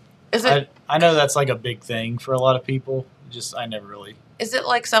 Is it? I know that's like a big thing for a lot of people. I never really. Is it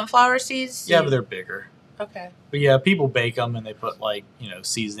like sunflower seeds? Yeah, but they're bigger. Okay. But yeah, people bake them and they put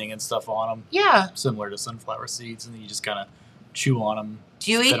seasoning and stuff on them. Yeah. Similar to sunflower seeds, and then you just kind of chew on them.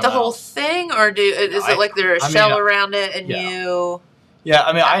 Do you eat the whole thing, or is it like there's a shell around it and you? Yeah,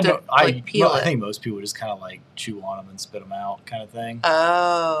 I mean, I think most people just kind of like chew on them and spit them out, kind of thing.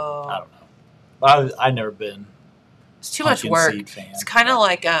 Oh. I don't know. I've never been. It's too much work. It's kind of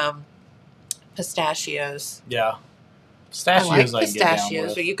like pistachios. Yeah. Pistachios, I like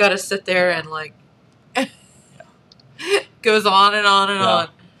pistachios, but you got to sit there and like. Goes on and on and on.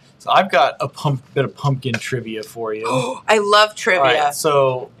 So I've got a bit of pumpkin trivia for you. I love trivia. All right,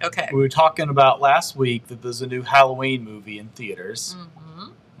 so okay, we were talking about last week that there's a new Halloween movie in theaters.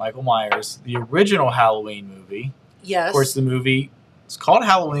 Michael Myers, the original Halloween movie. Yes. Of course, the movie is called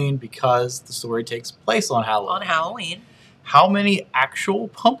Halloween because the story takes place on Halloween. On Halloween. How many actual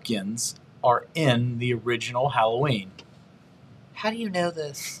pumpkins are in the original Halloween? How do you know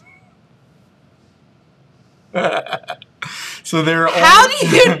this? So there are How do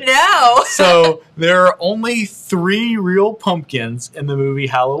you know? So there are only 3 real pumpkins in the movie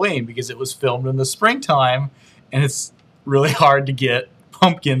Halloween because it was filmed in the springtime, and it's really hard to get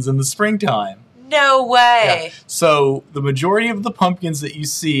pumpkins in the springtime. No way. Yeah. So the majority of the pumpkins that you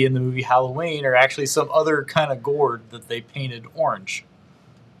see in the movie Halloween are actually some other kind of gourd that they painted orange.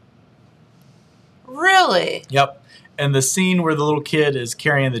 Really? Yep. And the scene where the little kid is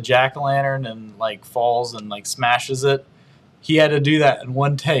carrying the jack-o'-lantern and like falls and like smashes it, he had to do that in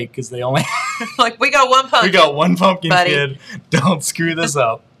one take because they only like we got one pumpkin. We got one pumpkin, buddy. Kid. Don't screw this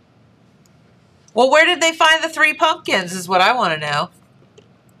up. Well, where did they find the 3 pumpkins? Is what I want to know.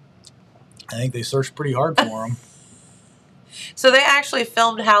 I think they searched pretty hard for them. So they actually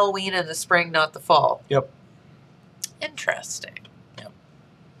filmed Halloween in the spring, not the fall. Yep. Interesting. Yep.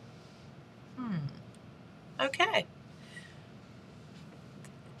 Okay.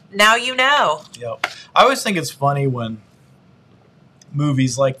 Now you know. Yep. I always think it's funny when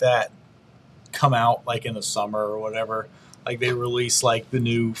movies like that come out, like in the summer or whatever. like they release like the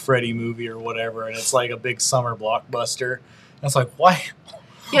new Freddy movie or whatever, and it's like a big summer blockbuster. And it's like, why?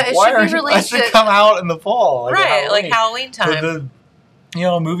 Yeah, it why should be released. It should come out in the fall, like right? Like Halloween time.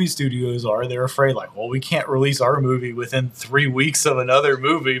 But movie studios they're afraid, like, well, we can't release our movie within 3 weeks of another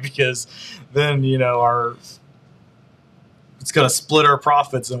movie because then it's going to split our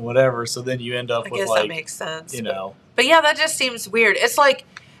profits and whatever. So then you end up with that makes sense. But yeah, that just seems weird. It's like,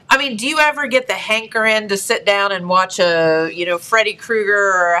 I mean, do you ever get the hankering to sit down and watch a, Freddy Krueger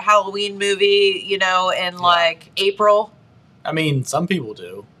or a Halloween movie, in like April? I mean, some people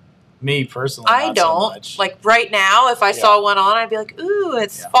do. Me personally, I don't. So much. Like right now, if I saw one on, I'd be like, ooh,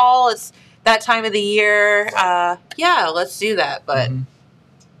 it's fall. It's that time of the year. Yeah, let's do that. But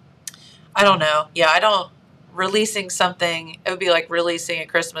I don't know. Yeah, I don't. Releasing something, it would be like releasing a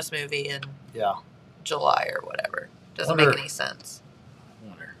Christmas movie in July or whatever. Doesn't make any sense.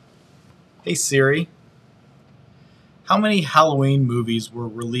 Hey Siri, how many Halloween movies were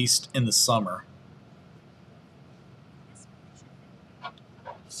released in the summer? Let's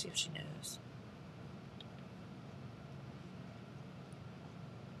see if she knows.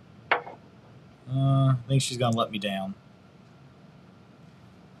 I think she's gonna let me down.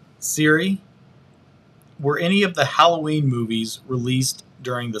 Siri, were any of the Halloween movies released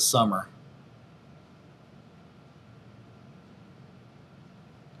during the summer?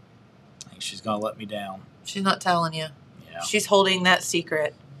 I think she's going to let me down. She's not telling you. Yeah. She's holding that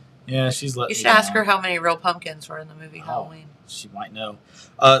secret. Yeah, she's letting me down. You should ask her how many real pumpkins were in the movie Halloween. She might know.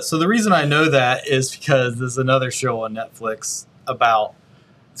 So the reason I know that is because there's another show on Netflix about,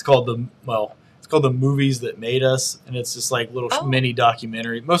 it's called The Movies That Made Us, and it's just like little mini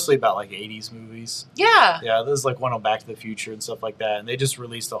documentary, mostly about like 80s movies. Yeah. Yeah, there's like one on Back to the Future and stuff like that, and they just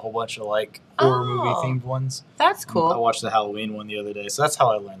released a whole bunch of like horror movie themed ones. That's cool. I watched the Halloween one the other day, so that's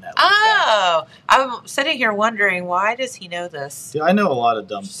how I learned that. Oh, I'm sitting here wondering, why does he know this? Yeah, I know a lot of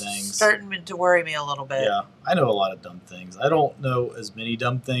dumb things. Starting to worry me a little bit. Yeah, I know a lot of dumb things. I don't know as many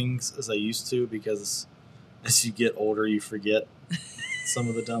dumb things as I used to because as you get older, you forget some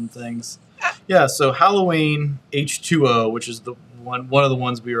of the dumb things. Yeah, so Halloween H2O, which is the one of the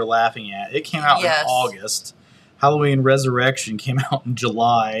ones we were laughing at, it came out in August. Halloween Resurrection came out in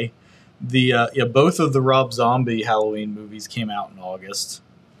July. Both of the Rob Zombie Halloween movies came out in August.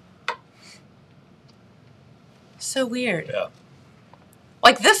 So weird. Yeah.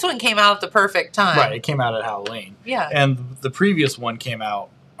 Like this one came out at the perfect time. Right, it came out at Halloween. Yeah. And the previous one came out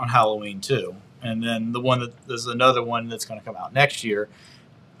on Halloween too. And then there's another one that's going to come out next year.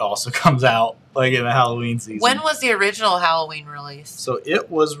 Also comes out like in the Halloween season. When was the original Halloween released? So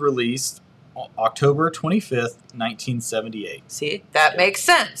it was released October 25th, 1978. See, that makes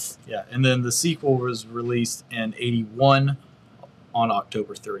sense. Yeah, and then the sequel was released in 81 on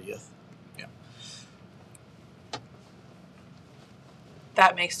October 30th. Yeah.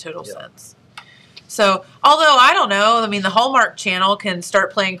 That makes total sense. So, although I don't know, I mean, the Hallmark Channel can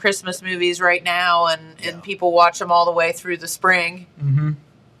start playing Christmas movies right now, and people watch them all the way through the spring. Mm-hmm.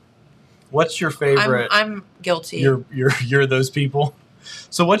 What's your favorite? I'm guilty. You're those people.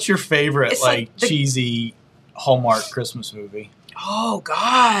 So what's your favorite cheesy Hallmark Christmas movie? Oh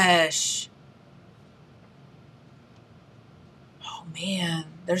gosh. Oh man,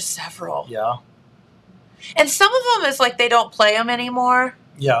 there's several. Yeah. And some of them is like they don't play them anymore.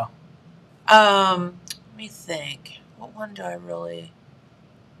 Yeah. Let me think. What one do I really?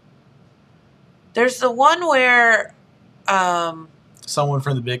 There's the one where someone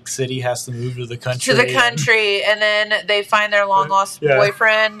from the big city has to move to the country. And then they find their long lost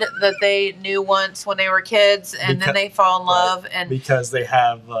boyfriend that they knew once when they were kids, and then they fall in love, and because they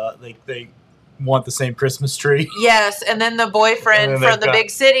have they want the same Christmas tree. Yes, and then the boyfriend from the big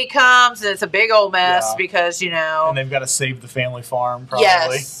city comes, and it's a big old mess because and they've got to save the family farm. Probably.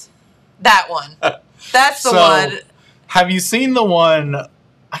 Yes, that one. That's the one. Have you seen the one?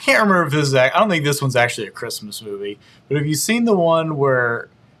 I can't remember if this is. I don't think this one's actually a Christmas movie. But have you seen the one where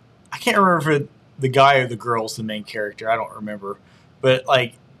I can't remember if the guy or the girl's the main character? I don't remember. But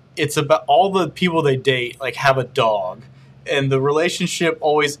like, it's about all the people they date like have a dog, and the relationship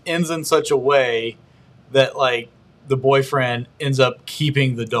always ends in such a way that like the boyfriend ends up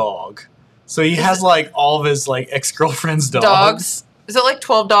keeping the dog. So he has like all of his like ex-girlfriend's dogs. Is it like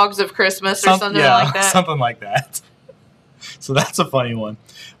 12 Dogs of Christmas or something like that? Something like that. So that's a funny one.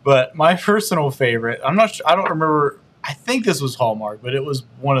 But my personal favorite, I don't remember. I think this was Hallmark, but it was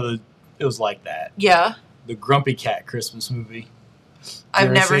it was like that. Yeah. The Grumpy Cat Christmas movie.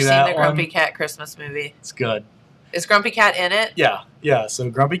 I've never seen the Grumpy Cat Christmas movie. It's good. Is Grumpy Cat in it? Yeah. Yeah. So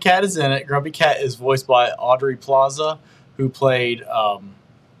Grumpy Cat is in it. Grumpy Cat is voiced by Audrey Plaza, who played,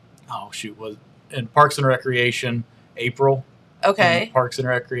 was in Parks and Recreation April. Okay. Parks and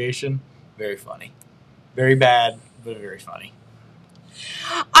Recreation. Very funny. Very bad, but very funny.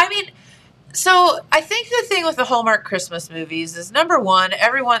 I mean, so I think the thing with the Hallmark Christmas movies is, number one,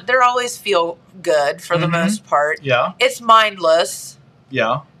 they always feel good for the most part. Yeah. It's mindless.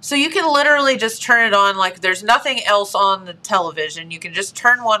 Yeah. So you can literally just turn it on like there's nothing else on the television. You can just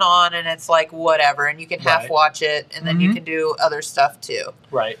turn one on and it's like whatever, and you can half watch it, and then you can do other stuff too.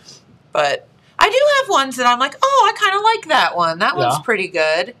 Right. But I do have ones that I'm like, oh, I kind of like that one. That one's pretty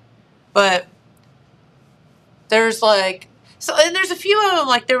good. But there's like, and there's a few of them,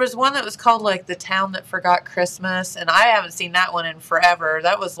 like there was one that was called like The Town That Forgot Christmas, and I haven't seen that one in forever.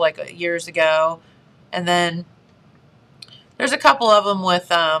 That was like years ago. And then there's a couple of them with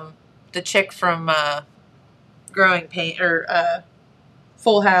the chick from Growing Pain or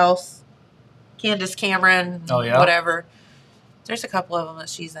Full House, Candace Cameron, whatever. There's a couple of them that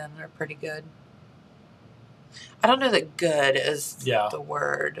she's in. They're pretty good. I don't know that good is the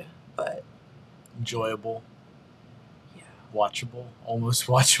word, but enjoyable. Yeah. Watchable. Almost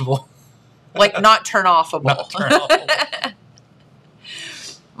watchable. Like not turn offable. Not turn offable.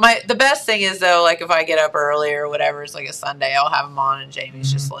 The best thing is though, like if I get up early or whatever, it's like a Sunday, I'll have him on, and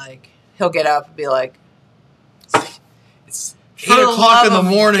Jamie's just like, he'll get up and be like, it's 8 o'clock in the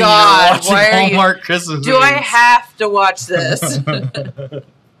morning. God, you're watching Hallmark Christmas Do I have to watch this?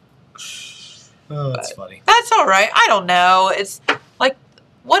 Oh, that's funny. That's all right. I don't know. It's like,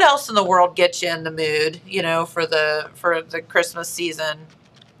 what else in the world gets you in the mood, for the Christmas season,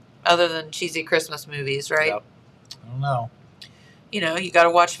 other than cheesy Christmas movies, right? Yep. I don't know. You got to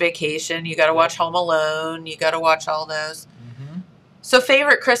watch Vacation. You got to watch Home Alone. You got to watch all those. Mm-hmm. So,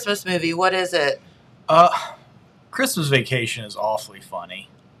 favorite Christmas movie? What is it? Christmas Vacation is awfully funny.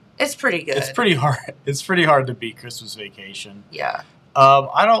 It's pretty good. It's pretty hard. It's pretty hard to beat Christmas Vacation. Yeah.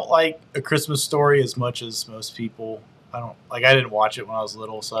 I don't like A Christmas Story as much as most people. I didn't watch it when I was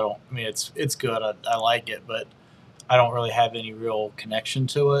little, so it's good. I like it, but I don't really have any real connection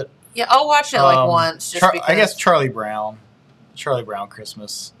to it. Yeah, I'll watch it once. Just because. I guess Charlie Brown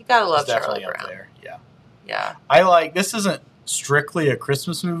Christmas. You gotta love definitely Charlie Brown. Up there. Yeah. Yeah. This isn't strictly a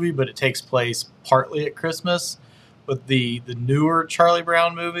Christmas movie, but it takes place partly at Christmas. But the newer Charlie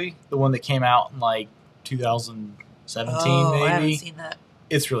Brown movie, the one that came out in like 2017, maybe. I haven't seen that.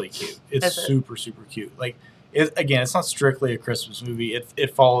 It's really cute. It's super, super cute. Like, it's not strictly a Christmas movie.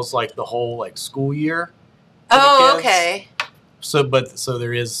 It follows like the whole like school year. Oh, okay. So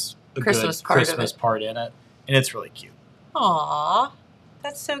there is a Christmas good Christmas part in it, and it's really cute. Aw,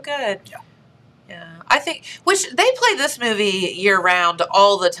 that's so good. Yeah. Yeah, I think they play this movie year round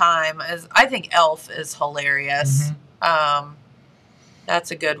all the time. I think Elf is hilarious. Mm-hmm.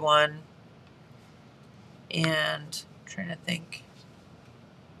 That's a good one. And I'm trying to think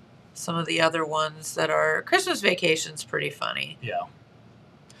some of the other ones that are Christmas Vacation's pretty funny. Yeah.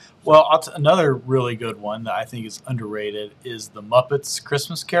 Well, another really good one that I think is underrated is The Muppets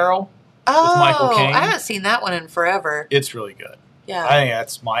Christmas Carol with Michael Caine. I haven't seen that one in forever. It's really good. Yeah. I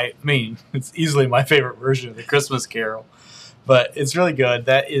think it's easily my favorite version of the Christmas Carol, but it's really good.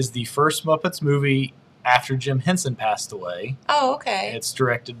 That is the first Muppets movie after Jim Henson passed away. Oh, okay. It's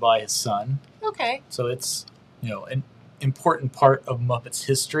directed by his son. Okay. So it's, an important part of Muppets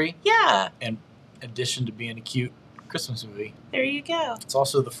history. Yeah. In addition to being a cute Christmas movie. There you go. It's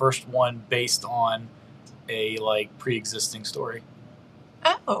also the first one based on a pre-existing story.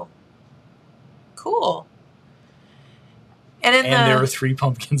 Oh. Cool. And there were 3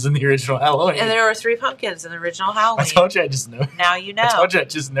 pumpkins in the original Halloween. And there were 3 pumpkins in the original Halloween. I told you I just know. Now you know. I told you I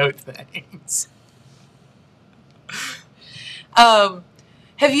just know things.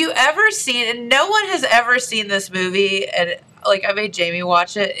 Have you ever seen, and no one has ever seen this movie, and I made Jamie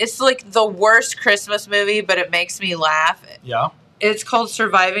watch it. It's like the worst Christmas movie, but it makes me laugh. Yeah. It's called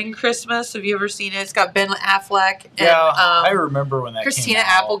Surviving Christmas. Have you ever seen it? It's got Ben Affleck and I remember when that Christina came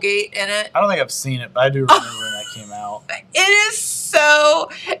out. Applegate in it. I don't think I've seen it, but I do remember when that came out. It is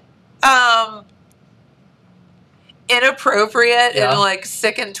so inappropriate and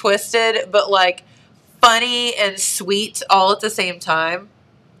sick and twisted, but funny and sweet all at the same time.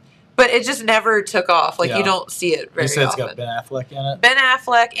 But it just never took off. You don't see it very often. You said it's got Ben Affleck in it? Ben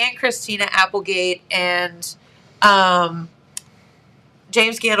Affleck and Christina Applegate and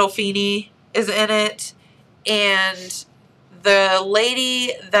James Gandolfini is in it. And the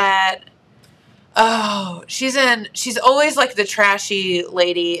lady that... she's always the trashy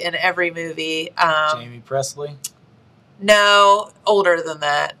lady in every movie. Jamie Presley? No, older than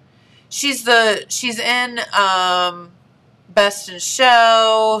that. She's in Best in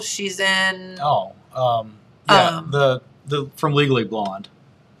Show. She's in the from Legally Blonde.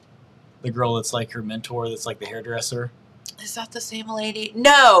 The girl that's like her mentor, that's like the hairdresser. Is that the same lady?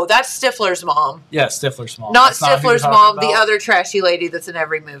 No, that's Stifler's mom. Yeah, Stifler's mom. Not Stifler's mom, the other trashy lady that's in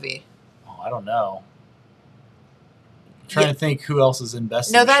every movie. Oh, I don't know. I'm trying to think who else is in Best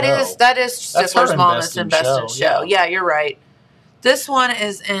in Show. No, that is Stifler's mom that's in Best in Show. Yeah, you're right. This one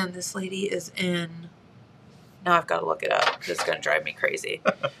is in, this lady is in, now I've got to look it up. It's going to drive me crazy.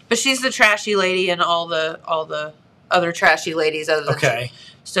 But she's the trashy lady and all the other trashy ladies other than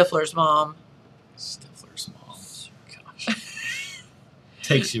Stifler's mom. Stifler's mom. Gosh.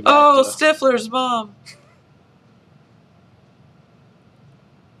 Takes you back Stifler's mom.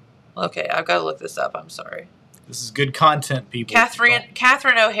 Okay, I've got to look this up. I'm sorry. This is good content, people.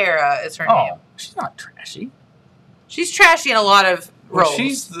 Catherine O'Hara is her name. She's not trashy. She's trashy in a lot of roles.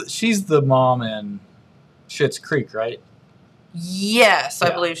 She's the mom in Schitt's Creek, right? Yes, I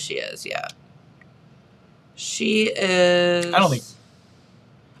believe she is. Yeah, she is. I don't think.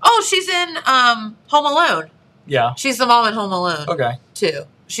 Oh, she's in Home Alone. Yeah, she's the mom in Home Alone. Okay, too.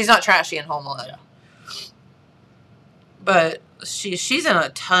 She's not trashy in Home Alone. Yeah. But she's in a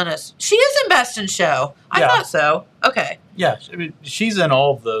ton of. She is in Best in Show. I thought so. Okay. Yeah, I mean, she's in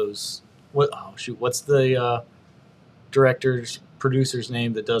all of those. What's the producer's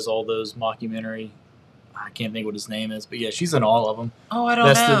name that does all those mockumentary? I can't think what his name is, but yeah, she's in all of them. Oh, I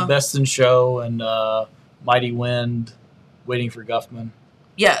don't know. Best in Show and Mighty Wind, Waiting for Guffman.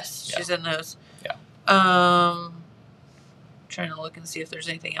 Yes, she's in those. Yeah. Trying to look and see if there's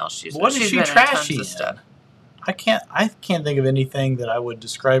anything else she's. What is she trashy in? Stuff. I can't think of anything that I would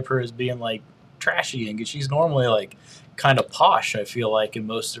describe her as being like trashy in, because she's normally like kind of posh. I feel like in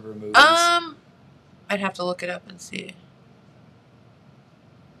most of her movies. I'd have to look it up and see.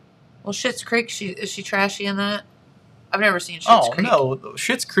 Well, Schitt's Creek, is she trashy in that? I've never seen Schitt's Creek. Oh, no.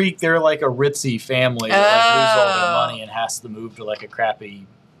 Schitt's Creek, they're like a ritzy family that like, lose all their money and has to move to like a crappy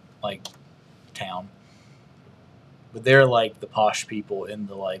like town. But they're like the posh people in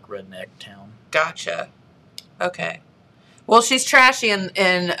the like redneck town. Gotcha. Okay. Well, she's trashy in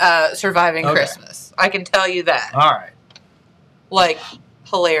Surviving Christmas. I can tell you that. All right. Like,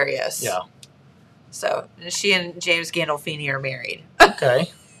 hilarious. Yeah. So, she and James Gandolfini are married. Okay.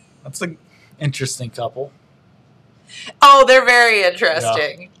 That's an interesting couple. Oh, they're very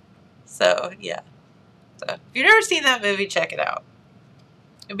interesting. Yeah. So, yeah. So, if you've never seen that movie, check it out.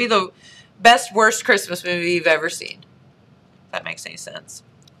 It'd be the best, worst Christmas movie you've ever seen. If that makes any sense.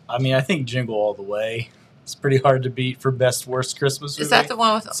 I mean, I think Jingle All the Way. It's pretty hard to beat for best, worst Christmas movie. Is that the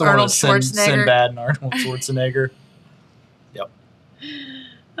one with Arnold Schwarzenegger? Sinbad and Arnold Schwarzenegger. Yep.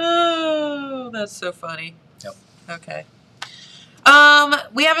 Oh, that's so funny. Yep. Okay.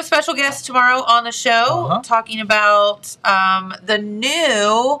 We have a special guest tomorrow on the show talking about the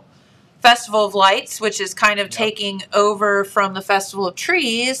new Festival of Lights, which is kind of taking over from the Festival of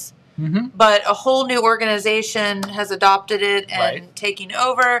Trees, but a whole new organization has adopted it and taking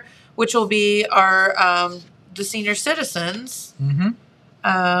over, which will be our the senior citizens.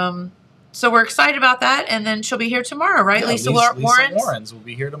 So we're excited about that, and then she'll be here tomorrow, right? Yeah, Lisa Warrens will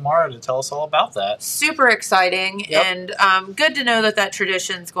be here tomorrow to tell us all about that. Super exciting, and good to know that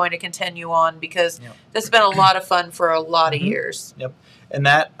tradition's going to continue on, because this has been a lot of fun for a lot of years. Yep, and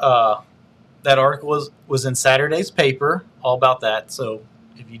that article was in Saturday's paper, all about that. So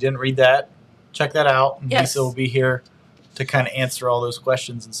if you didn't read that, check that out. And Lisa will be here to kind of answer all those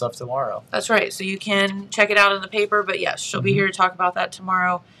questions and stuff tomorrow. That's right. So you can check it out in the paper, but yes, she'll be here to talk about that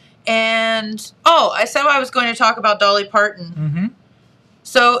tomorrow. And, I said I was going to talk about Dolly Parton.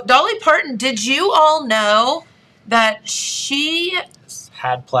 So, Dolly Parton, did you all know that she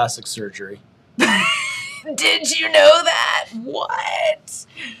had plastic surgery? Did you know that? What?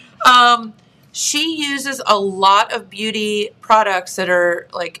 She uses a lot of beauty products that are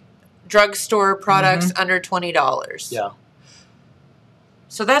like drugstore products under $20. Yeah.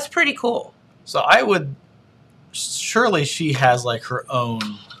 So, that's pretty cool. So, surely she has like her own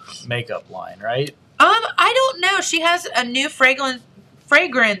makeup line, right? I don't know. She has a new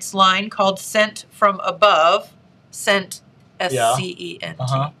fragrance line called Scent from Above. Scent, SCENT.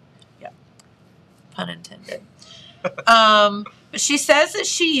 Yeah. Pun intended. She says that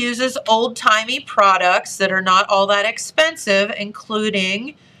she uses old-timey products that are not all that expensive,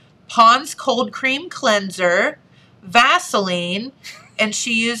 including Pond's Cold Cream Cleanser, Vaseline, and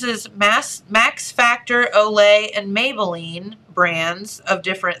she uses Max Factor, Olay, and Maybelline brands of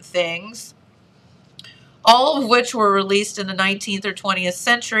different things, all of which were released in the 19th or 20th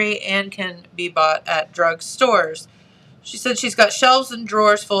century and can be bought at drug stores. She said she's got shelves and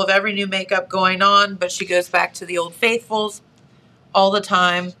drawers full of every new makeup going on, but she goes back to the old faithfuls all the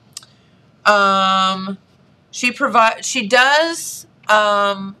time. She does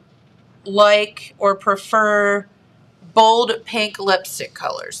like or prefer bold pink lipstick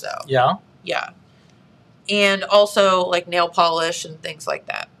colors, though. Yeah. Yeah. And also like nail polish and things like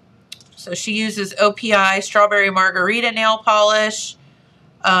that. So she uses OPI Strawberry Margarita nail polish.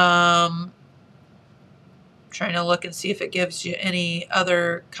 Trying to look and see if it gives you any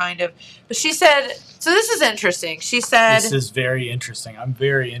other kind of. But she said, so this is interesting. She said, this is very interesting. I'm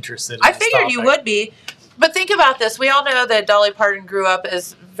very interested in I this figured topic. you would be. But think about this. We all know that Dolly Parton grew up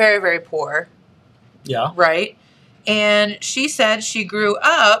as very, very poor. Yeah. Right? And she said she grew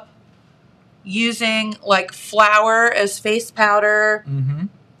up using like flour as face powder. Mm-hmm.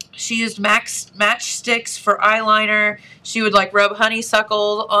 She used matchsticks for eyeliner. She would like rub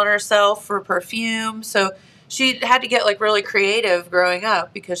honeysuckle on herself for perfume. So she had to get like really creative growing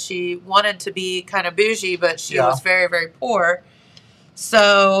up because she wanted to be kind of bougie, but she was very, very poor.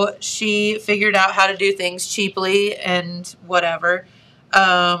 So she figured out how to do things cheaply and whatever.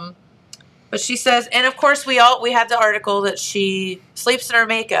 But she says, and of course we had the article that she sleeps in her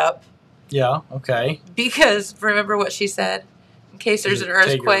makeup. Yeah. Okay. Because remember what she said? In case there's an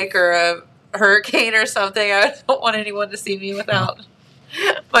earthquake or a hurricane or something, I don't want anyone to see me without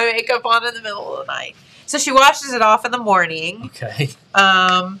my makeup on in the middle of the night. So she washes it off in the morning. Okay.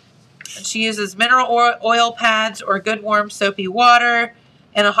 And she uses mineral oil pads or good warm soapy water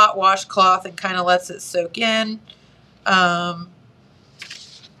and a hot washcloth and kind of lets it soak in. But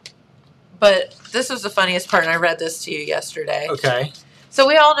this was the funniest part, and I read this to you yesterday. Okay. So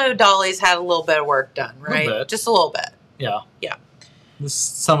we all know Dolly's had a little bit of work done, right? A little bit. Just a little bit. Yeah. Yeah. There's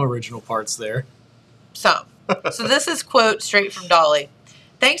some original parts there. Some. So this is quote straight from Dolly.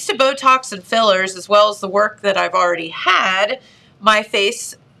 Thanks to Botox and fillers, as well as the work that I've already had, my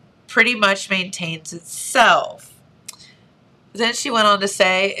face pretty much maintains itself. Then she went on to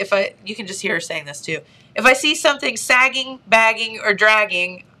say, you can just hear her saying this too. If I see something sagging, bagging, or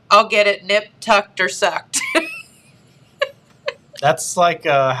dragging, I'll get it nipped, tucked, or sucked. That's like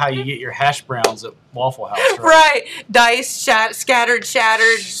how you get your hash browns at Waffle House, right? Right. Diced, scattered,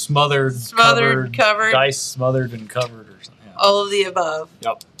 shattered. Smothered, covered. Diced, smothered, and covered. Or something. Yeah. All of the above.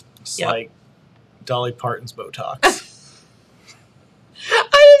 Yep. It's like Dolly Parton's Botox. I just thought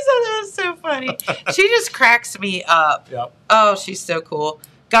that was so funny. She just cracks me up. Yep. Oh, she's so cool.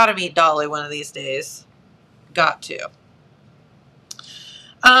 Gotta meet Dolly one of these days. Got to.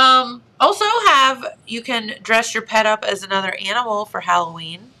 Also you can dress your pet up as another animal for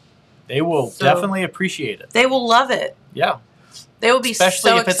Halloween. They will definitely appreciate it. They will love it. Yeah. They will be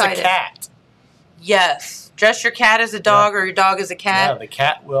especially so if excited. It's a cat. Yes. Dress your cat as a dog or your dog as a cat. Yeah, the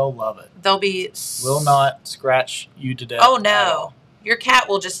cat will love it. They'll be... Will not scratch you to death. Oh, no. Your cat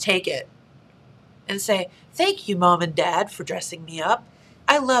will just take it and say, thank you, Mom and Dad, for dressing me up.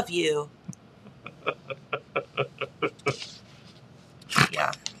 I love you.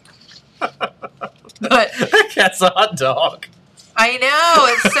 Yeah. But cat's a hot dog. I know,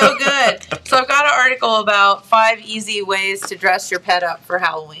 it's so good. So I've got an article about 5 easy ways to dress your pet up for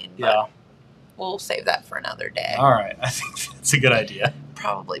Halloween. Yeah. We'll save that for another day. All right. I think that's a good idea.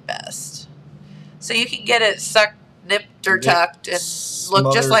 Probably best. So you can get it sucked, nipped, or tucked and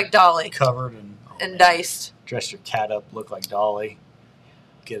look just like Dolly. Covered and diced. Dress your cat up, look like Dolly.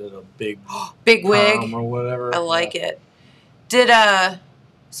 Get it a big wig or whatever. I like it.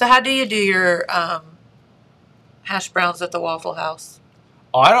 So how do you do your hash browns at the Waffle House?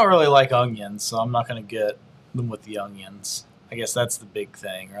 Oh, I don't really like onions, so I'm not going to get them with the onions. I guess that's the big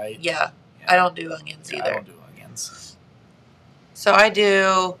thing, right? Yeah. I don't do onions either. I don't do onions. So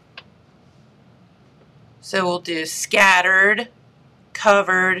we'll do scattered,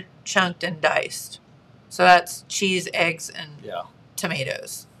 covered, chunked, and diced. So that's cheese, eggs, and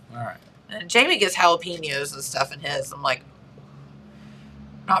tomatoes. All right. And Jamie gets jalapenos and stuff in his. I'm like,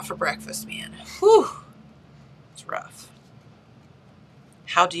 not for breakfast, man. Whew. It's rough.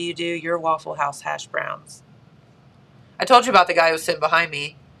 How do you do your Waffle House hash browns? I told you about the guy who was sitting behind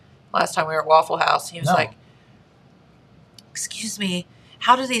me last time we were at Waffle House. He was like, excuse me,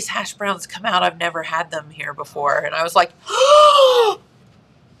 how do these hash browns come out? I've never had them here before. And I was like,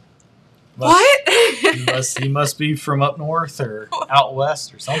 what? He must be from up north or out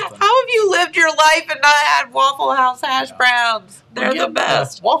west or something. How have you lived your life and not had Waffle House hash browns? They're the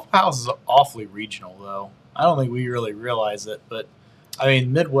best. Waffle House is awfully regional, though. I don't think we really realize it, but I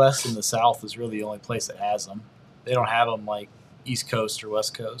mean, Midwest and the South is really the only place that has them. They don't have them like East Coast or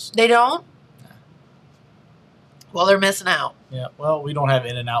West Coast. They don't? No. Well, they're missing out. Yeah. Well, we don't have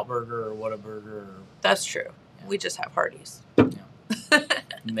In-N-Out Burger or Whataburger. That's true. Yeah. We just have Hardee's. Yeah.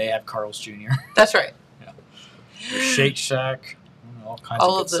 And they have Carl's Jr. That's right. Yeah. Shake Shack. All kinds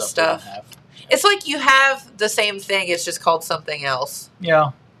all of the stuff. Yeah. It's like you have the same thing. It's just called something else.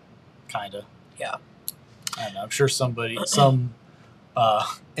 Yeah. kind of. Yeah. I don't know. I'm sure some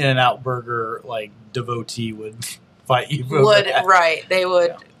In-N-Out Burger like devotee would fight you. Right? They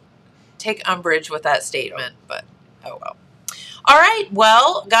would take umbrage with that statement, but oh well. All right,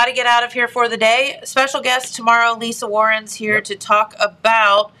 well, got to get out of here for the day. Special guest tomorrow, Lisa Warren's here to talk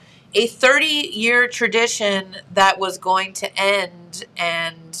about a 30-year tradition that was going to end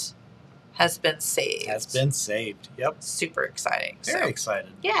and has been saved. Yep. Super exciting. Very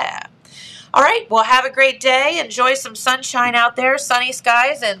excited. Yeah. All right, well, have a great day. Enjoy some sunshine out there, sunny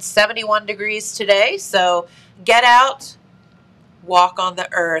skies, and 71 degrees today. So get out, walk on the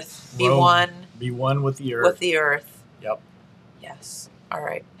earth, be one. Be one with the earth. With the earth. Yep. Yes. All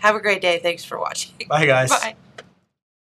right. Have a great day. Thanks for watching. Bye, guys. Bye.